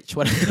frog porridge?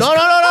 What? No.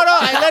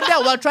 I learned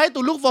that while trying to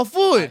look for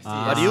food.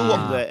 But do you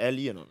walk the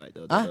alley or not? Like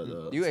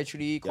Do you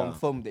actually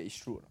confirm that it's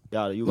true?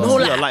 yeah, you got No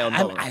see lah. a light on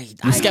top.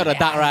 You scared of the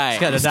dark, right?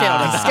 Scared of the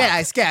dark.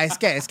 I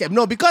scared.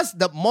 No, because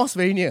the mosque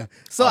very near.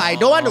 So I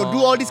don't want to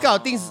do all these kind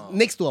of things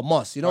next to a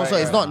mosque, you know. So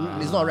it's not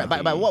right.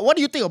 But what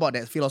do you think about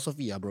that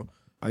philosophy, bro?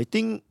 I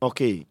think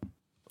okay.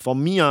 For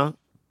me,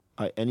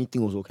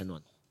 anything also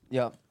cannot.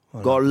 Yeah.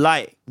 Got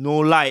light,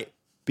 no light,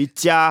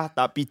 picture,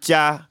 tak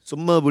picture,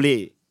 semua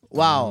boleh.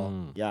 Wow.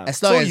 Yeah.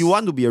 As long So as- you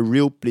want to be a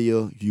real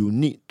player, you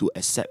need to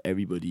accept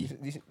everybody.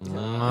 Who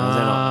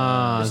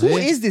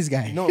is this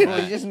guy? No, bro,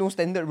 it's just no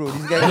standard, bro.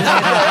 This guy no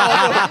standard at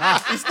all, bro.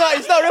 It's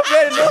not real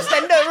player, no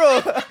standard,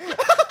 bro.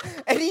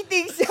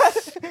 Anything,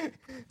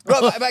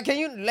 bro. But can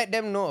you let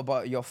them know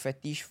about your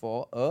fetish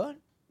for a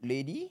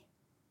lady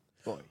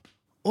boy?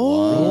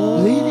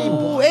 Oh, lady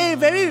boy. Hey,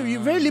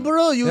 very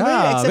liberal. You Yeah,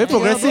 very accepting. very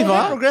progressive,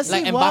 Very ah.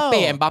 progressive. Like wow.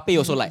 Mbappe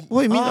also like.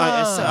 What do you mean?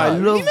 I accept. I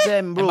love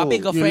them, bro.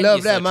 Mbappe girlfriend love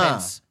is them, a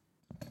trans.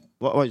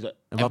 What is that?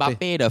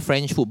 Mbappe, the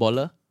French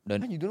footballer.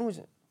 You don't know what's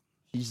that?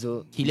 He's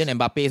a. Kylian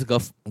Mbappe's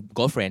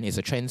girlfriend is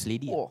a trans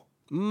lady. Oh,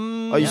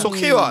 Oh, it's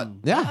okay, what?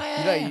 Yeah.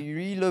 you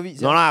really love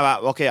it. No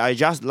lah, but okay. I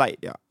just like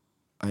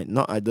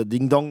the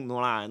ding dong. No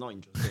lah, not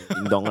interested.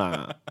 Ding dong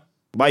lah.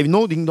 But if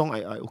no ding dong,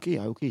 I okay.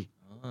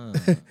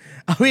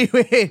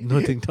 Wait. No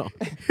ding dong.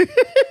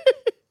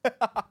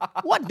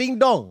 What ding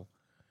dong?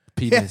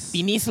 Penis.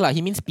 Penis lah.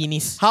 He means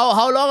penis. How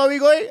long are we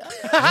going?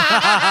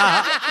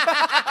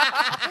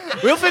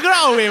 We'll figure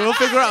out a way.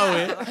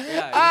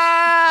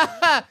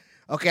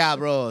 Okay,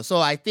 bro. So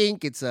I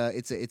think it's a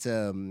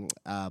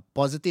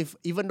positive.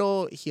 Even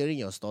though hearing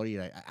your story,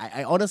 right?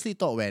 I honestly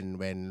thought when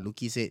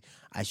Lukey said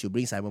I should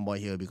bring Simonboy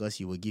here because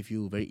he will give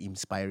you very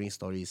inspiring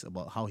stories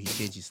about how he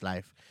changed his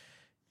life.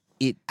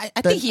 I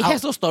think he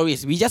has those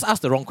stories. We just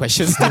asked the wrong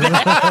questions.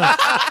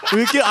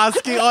 We keep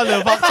asking all the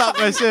fucked up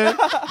questions.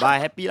 But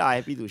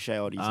happy to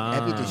share all these.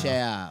 Happy to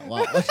share.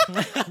 Wow.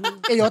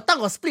 Hey, your tongue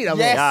was split, bro.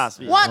 Yes. Yeah,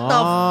 sweet. What the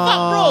fuck,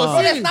 bro? Bro, there's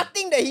Seriously?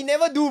 nothing that he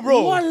never do,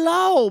 bro.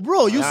 Walao,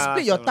 bro. You Yeah,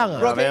 split your so- tongue. Yeah,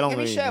 Bro, very can long you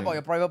already. share about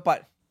your private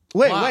part?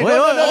 Wait, Wow. wait, Wait,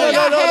 no, wait, no, no, wait,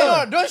 no, no,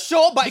 Hey, no. don't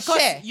show, but Because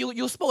share.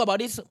 you spoke about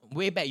this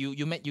way back.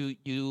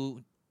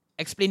 You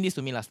explained this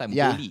to me last time.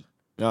 Yeah. Goli.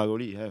 Yeah,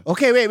 goalie. Yeah.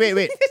 Okay, wait.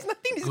 There's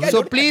nothing this guy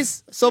So don't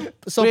please,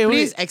 Wait,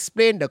 please wait.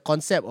 explain the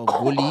concept of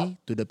goli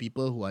to the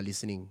people who are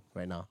listening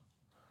right now.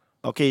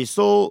 Okay,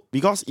 so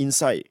because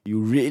inside you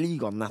really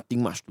got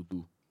nothing much to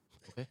do.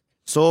 Okay.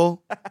 So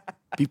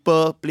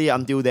people play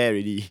until there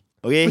already.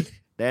 Okay?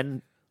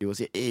 Then they will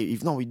say, hey,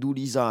 if not we do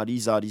these. Then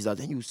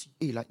you see,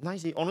 hey, like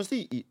nice.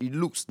 Honestly, it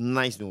looks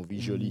nice,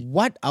 visually.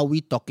 What are we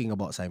talking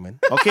about, Simon?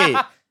 Okay,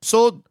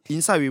 so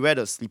inside we wear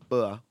the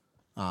slipper.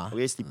 Ah.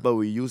 Slipper,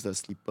 we use the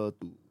slipper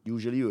to,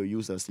 usually we'll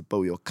use the slipper,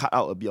 we will cut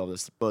out a bit of the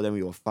slipper, then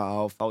we will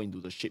file into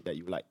the shape that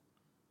you like.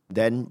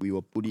 Then we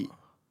will put it,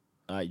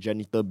 like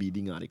genital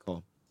beading, they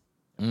call.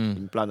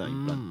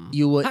 Implant.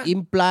 You will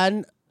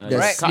implant the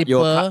Correct. Cut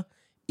your slipper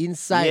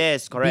inside,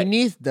 Yes, correct.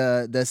 beneath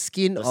the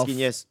skin The of. skin,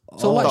 yes.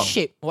 So Oh. what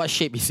shape? What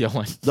shape is your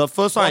one? The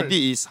first one I did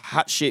is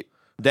heart shape.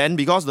 Then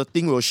because the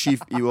thing will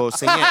shift, it will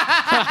sing it.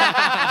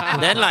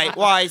 Then like,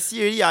 wow, I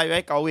see already, I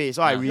very gao wei,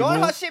 so I You want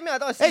remove. heart shape, man? I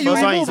thought Hey, you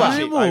First one remove, is heart ah?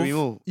 shape, I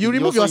remove. You It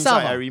remove also yourself,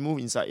 inside, ah? I remove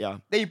inside, yeah.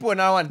 Then you put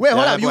another one. Wait,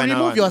 hold Yeah, up. You put another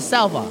remove one.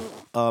 yourself.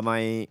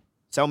 My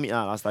cell meat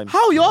last time.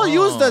 How you all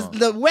use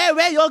the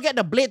where you all get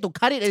the blade to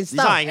cut it and This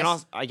one stuff?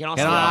 I cannot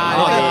see. Cannot.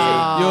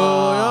 Ah. You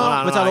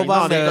No, macam no,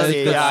 lubang no, later the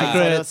they-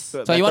 secrets.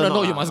 So you want to better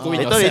know, not, you must go in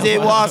Later they say,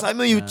 yourself. wow,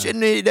 Simon, you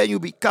change it, then you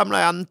become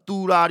like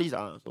hantu lah. This,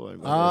 so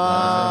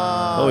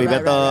we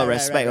better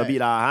respect a bit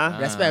lah, huh?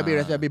 Respect a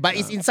bit. But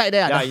it's inside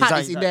there. Yeah, the heart inside,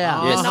 is in inside. there.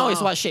 Yes. Now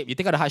it's what shape? You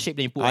take out the heart shape,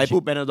 then you put. I what shape?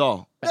 put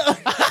Panadol.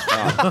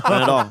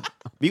 Panadol.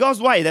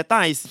 Because why? That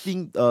time I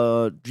sitting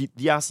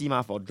DRC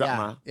ma for drug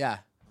ma. Yeah.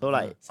 So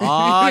like,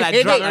 Oh, like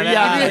Headache, drug if already, you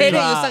ah, headache,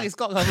 drug. you suck his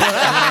cock.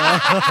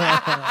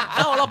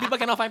 Now a lot of people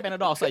cannot find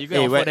Panadol outside. You go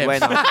hey, and offer them.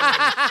 when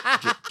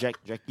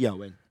Jackie,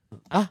 when?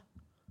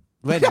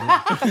 When?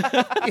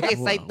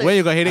 Excited. When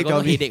you got I headache, got tell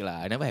no me. headache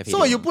lah. I never have headache.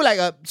 So you put like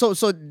a so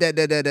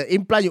the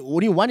implant, you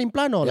only one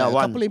implant or Yeah, like a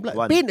one, couple implant?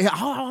 one. Pain?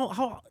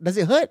 How does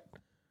it hurt?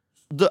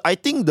 I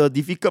think the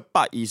difficult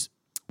part is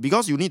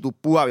because you need to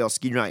pull out your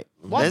skin, right?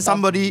 Then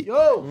somebody.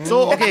 Yo.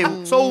 So okay,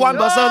 so one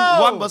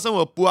person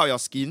will pull out your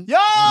skin. Yo.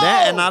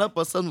 Then another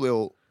person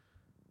will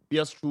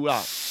pierce through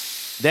lah.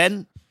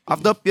 Then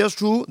after pierce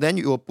through, then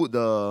you will put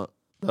the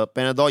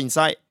Panadol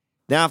inside.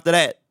 Then after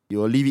that, you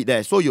will leave it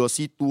there. So you will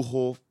see two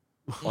holes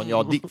on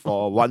your dick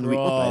for 1 week.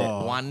 Like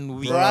that. 1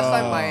 week. Bro, last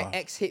time my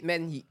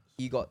ex-hitman,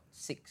 he got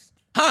 6.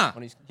 Huh?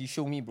 He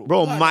showed me, bro.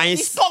 Bro, God, my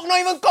his cock not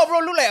even cock, bro.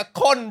 Look like a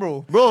corn,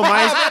 bro. Bro,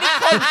 my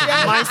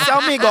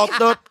cellmate got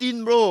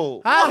 13,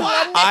 bro.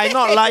 I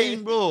not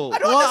lying, bro. I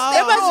don't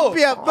That understand, must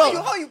be a bro.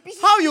 bro. How you piece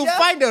of How shit, you yeah?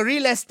 find the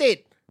real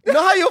estate? You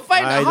know how you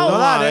find I how? don't know. No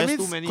lah, that That's means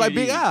too many quite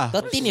big already.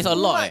 13 is a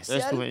lot. Eh.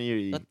 That's too many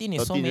already. 13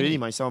 is so many. Already,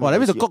 my cellmate. Wow, that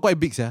means the got cock quite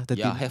big, yeah. 13.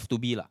 Yeah, have to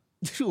be lah.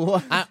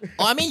 What?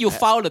 I mean, you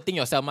file the thing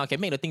yourself, man. Can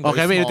make the thing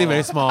Okay, very make the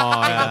thing small. very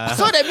small. yeah.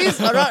 So that means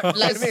around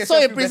like Make so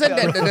yourself in feel prison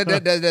better.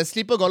 that the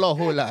sleeper got a lot of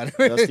hole lah.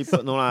 The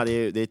slipper, no lah,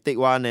 they take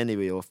one, then they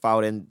will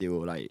file, then they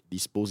will like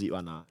dispose it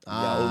one lah.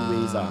 Their own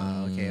ways lah.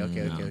 Okay.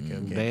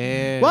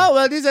 Damn.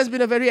 Well, this has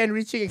been a very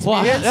enriching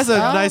experience. That's a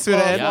nice way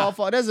to end.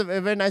 That's a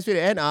very nice way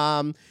to end.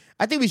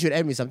 I think we should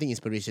end with something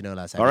inspirational,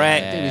 lah. Simon.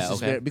 Correct. I think we Yeah,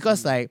 should okay.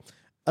 because like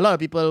a lot of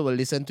people will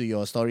listen to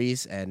your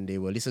stories and they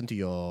will listen to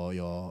your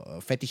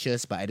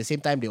fetishes, but at the same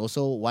time they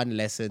also want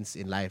lessons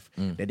in life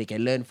that they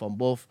can learn from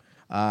both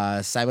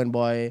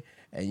Simonboy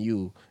and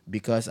you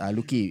because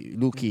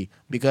Lukey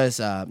because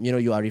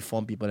you are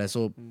reformed people, and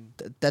so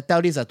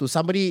tell this to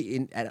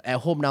somebody at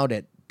home now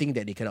that think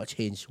that they cannot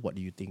change. What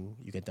do you think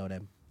you can tell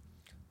them?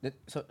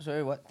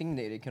 Sorry, what thing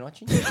that they cannot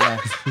change?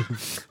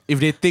 If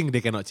they think they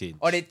cannot change.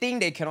 Or they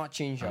think they cannot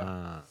change.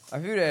 I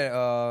feel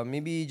that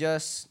maybe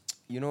just,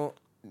 you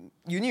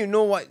need to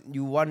know what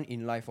you want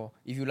in life. Or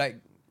if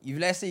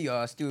let's say you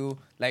are still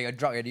like a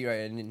drug addict,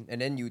 right, and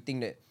then you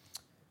think that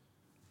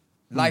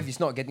life is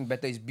not getting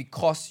better, it's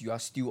because you are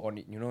still on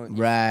it.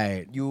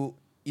 Right.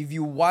 If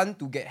you want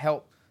to get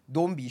help,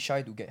 don't be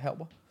shy to get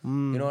help.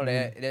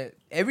 That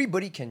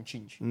everybody can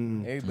change.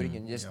 Everybody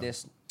can just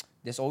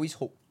there's always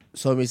hope.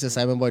 So, Mr.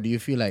 Simonboy, do you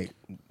feel like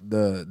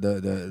the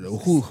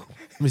who,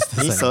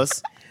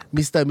 Missus,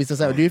 Mr.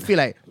 Simon? Do you feel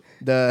like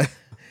the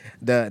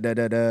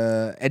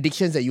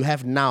addictions that you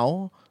have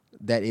now,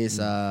 that is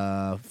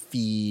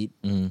feed,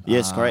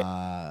 yes, correct.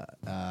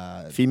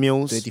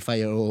 Females,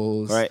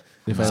 25-year-olds, correct.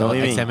 So, Sorry,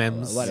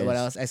 XMMs. What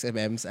else?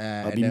 SMMs,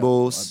 and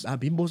bimbos.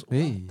 bimbos.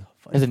 Hey.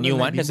 There's a new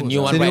one. There's a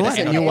new one. There's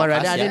a new right one? at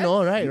the That's a end new of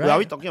one, the right? podcast, I didn't yeah. know, right? Are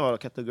we talking about a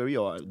category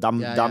or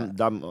dumb? Yeah,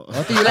 Dumb.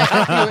 I think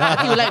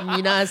you like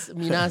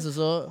Minas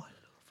also.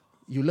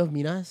 You love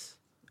Minas?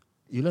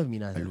 You love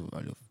Minas? I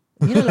love.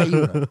 Mina like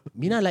you, no?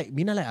 Mina like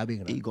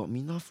Abing, Hey, no? got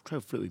me enough try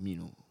to flirt with me,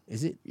 no?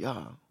 Is it?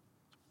 Yeah.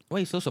 Why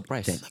you so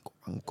surprised? Then I got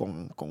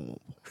angkong.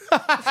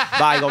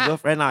 But I got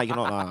girlfriend lah, I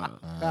cannot lah.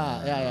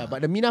 Yeah.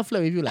 But the Mina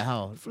flirt with you like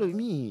how? Flirt with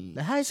me.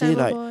 Like, hi, Say Simon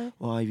like, boy.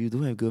 oh, if you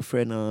don't have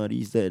girlfriend,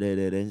 this, that,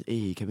 then,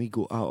 hey, can we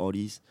go out, all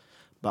this?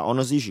 But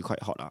honestly, she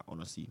quite hot,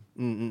 honestly.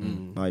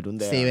 No, I don't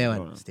dare. Stay where no,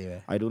 one? no. Stay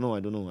where? I don't know.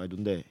 I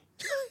don't dare.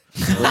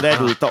 Don't dare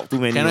to talk too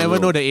many. Cannot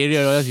even know the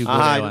area, or else you go I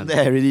there don't one.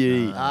 dare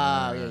already.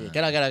 Okay.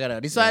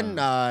 Cannot. This one,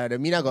 the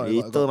Mina got.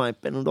 Later my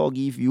Panadol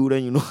give you,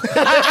 then you know.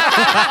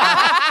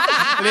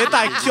 Later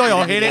I cure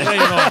your headache, you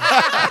know.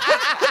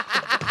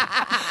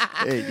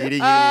 Hey, kidding.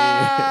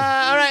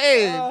 Alright,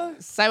 hey,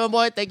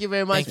 Simonboy, thank you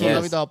very much Thank for you.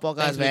 coming to our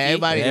podcast, Thanks, man. Lukey.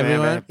 Everybody,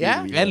 Everyone.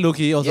 Yeah? And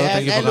Lukey also, Yes,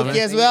 thank you for and coming. Lukey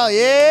as well.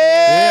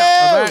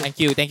 Yeah.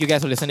 Thank you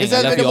guys for listening. This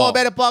has I love been the you More all.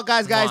 Better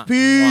Podcast, guys. Mwah.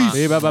 Peace.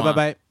 Hey,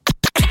 bye.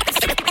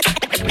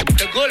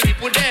 The goal we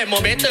put there,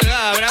 more better.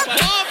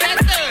 More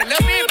better.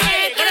 Lebih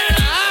baik.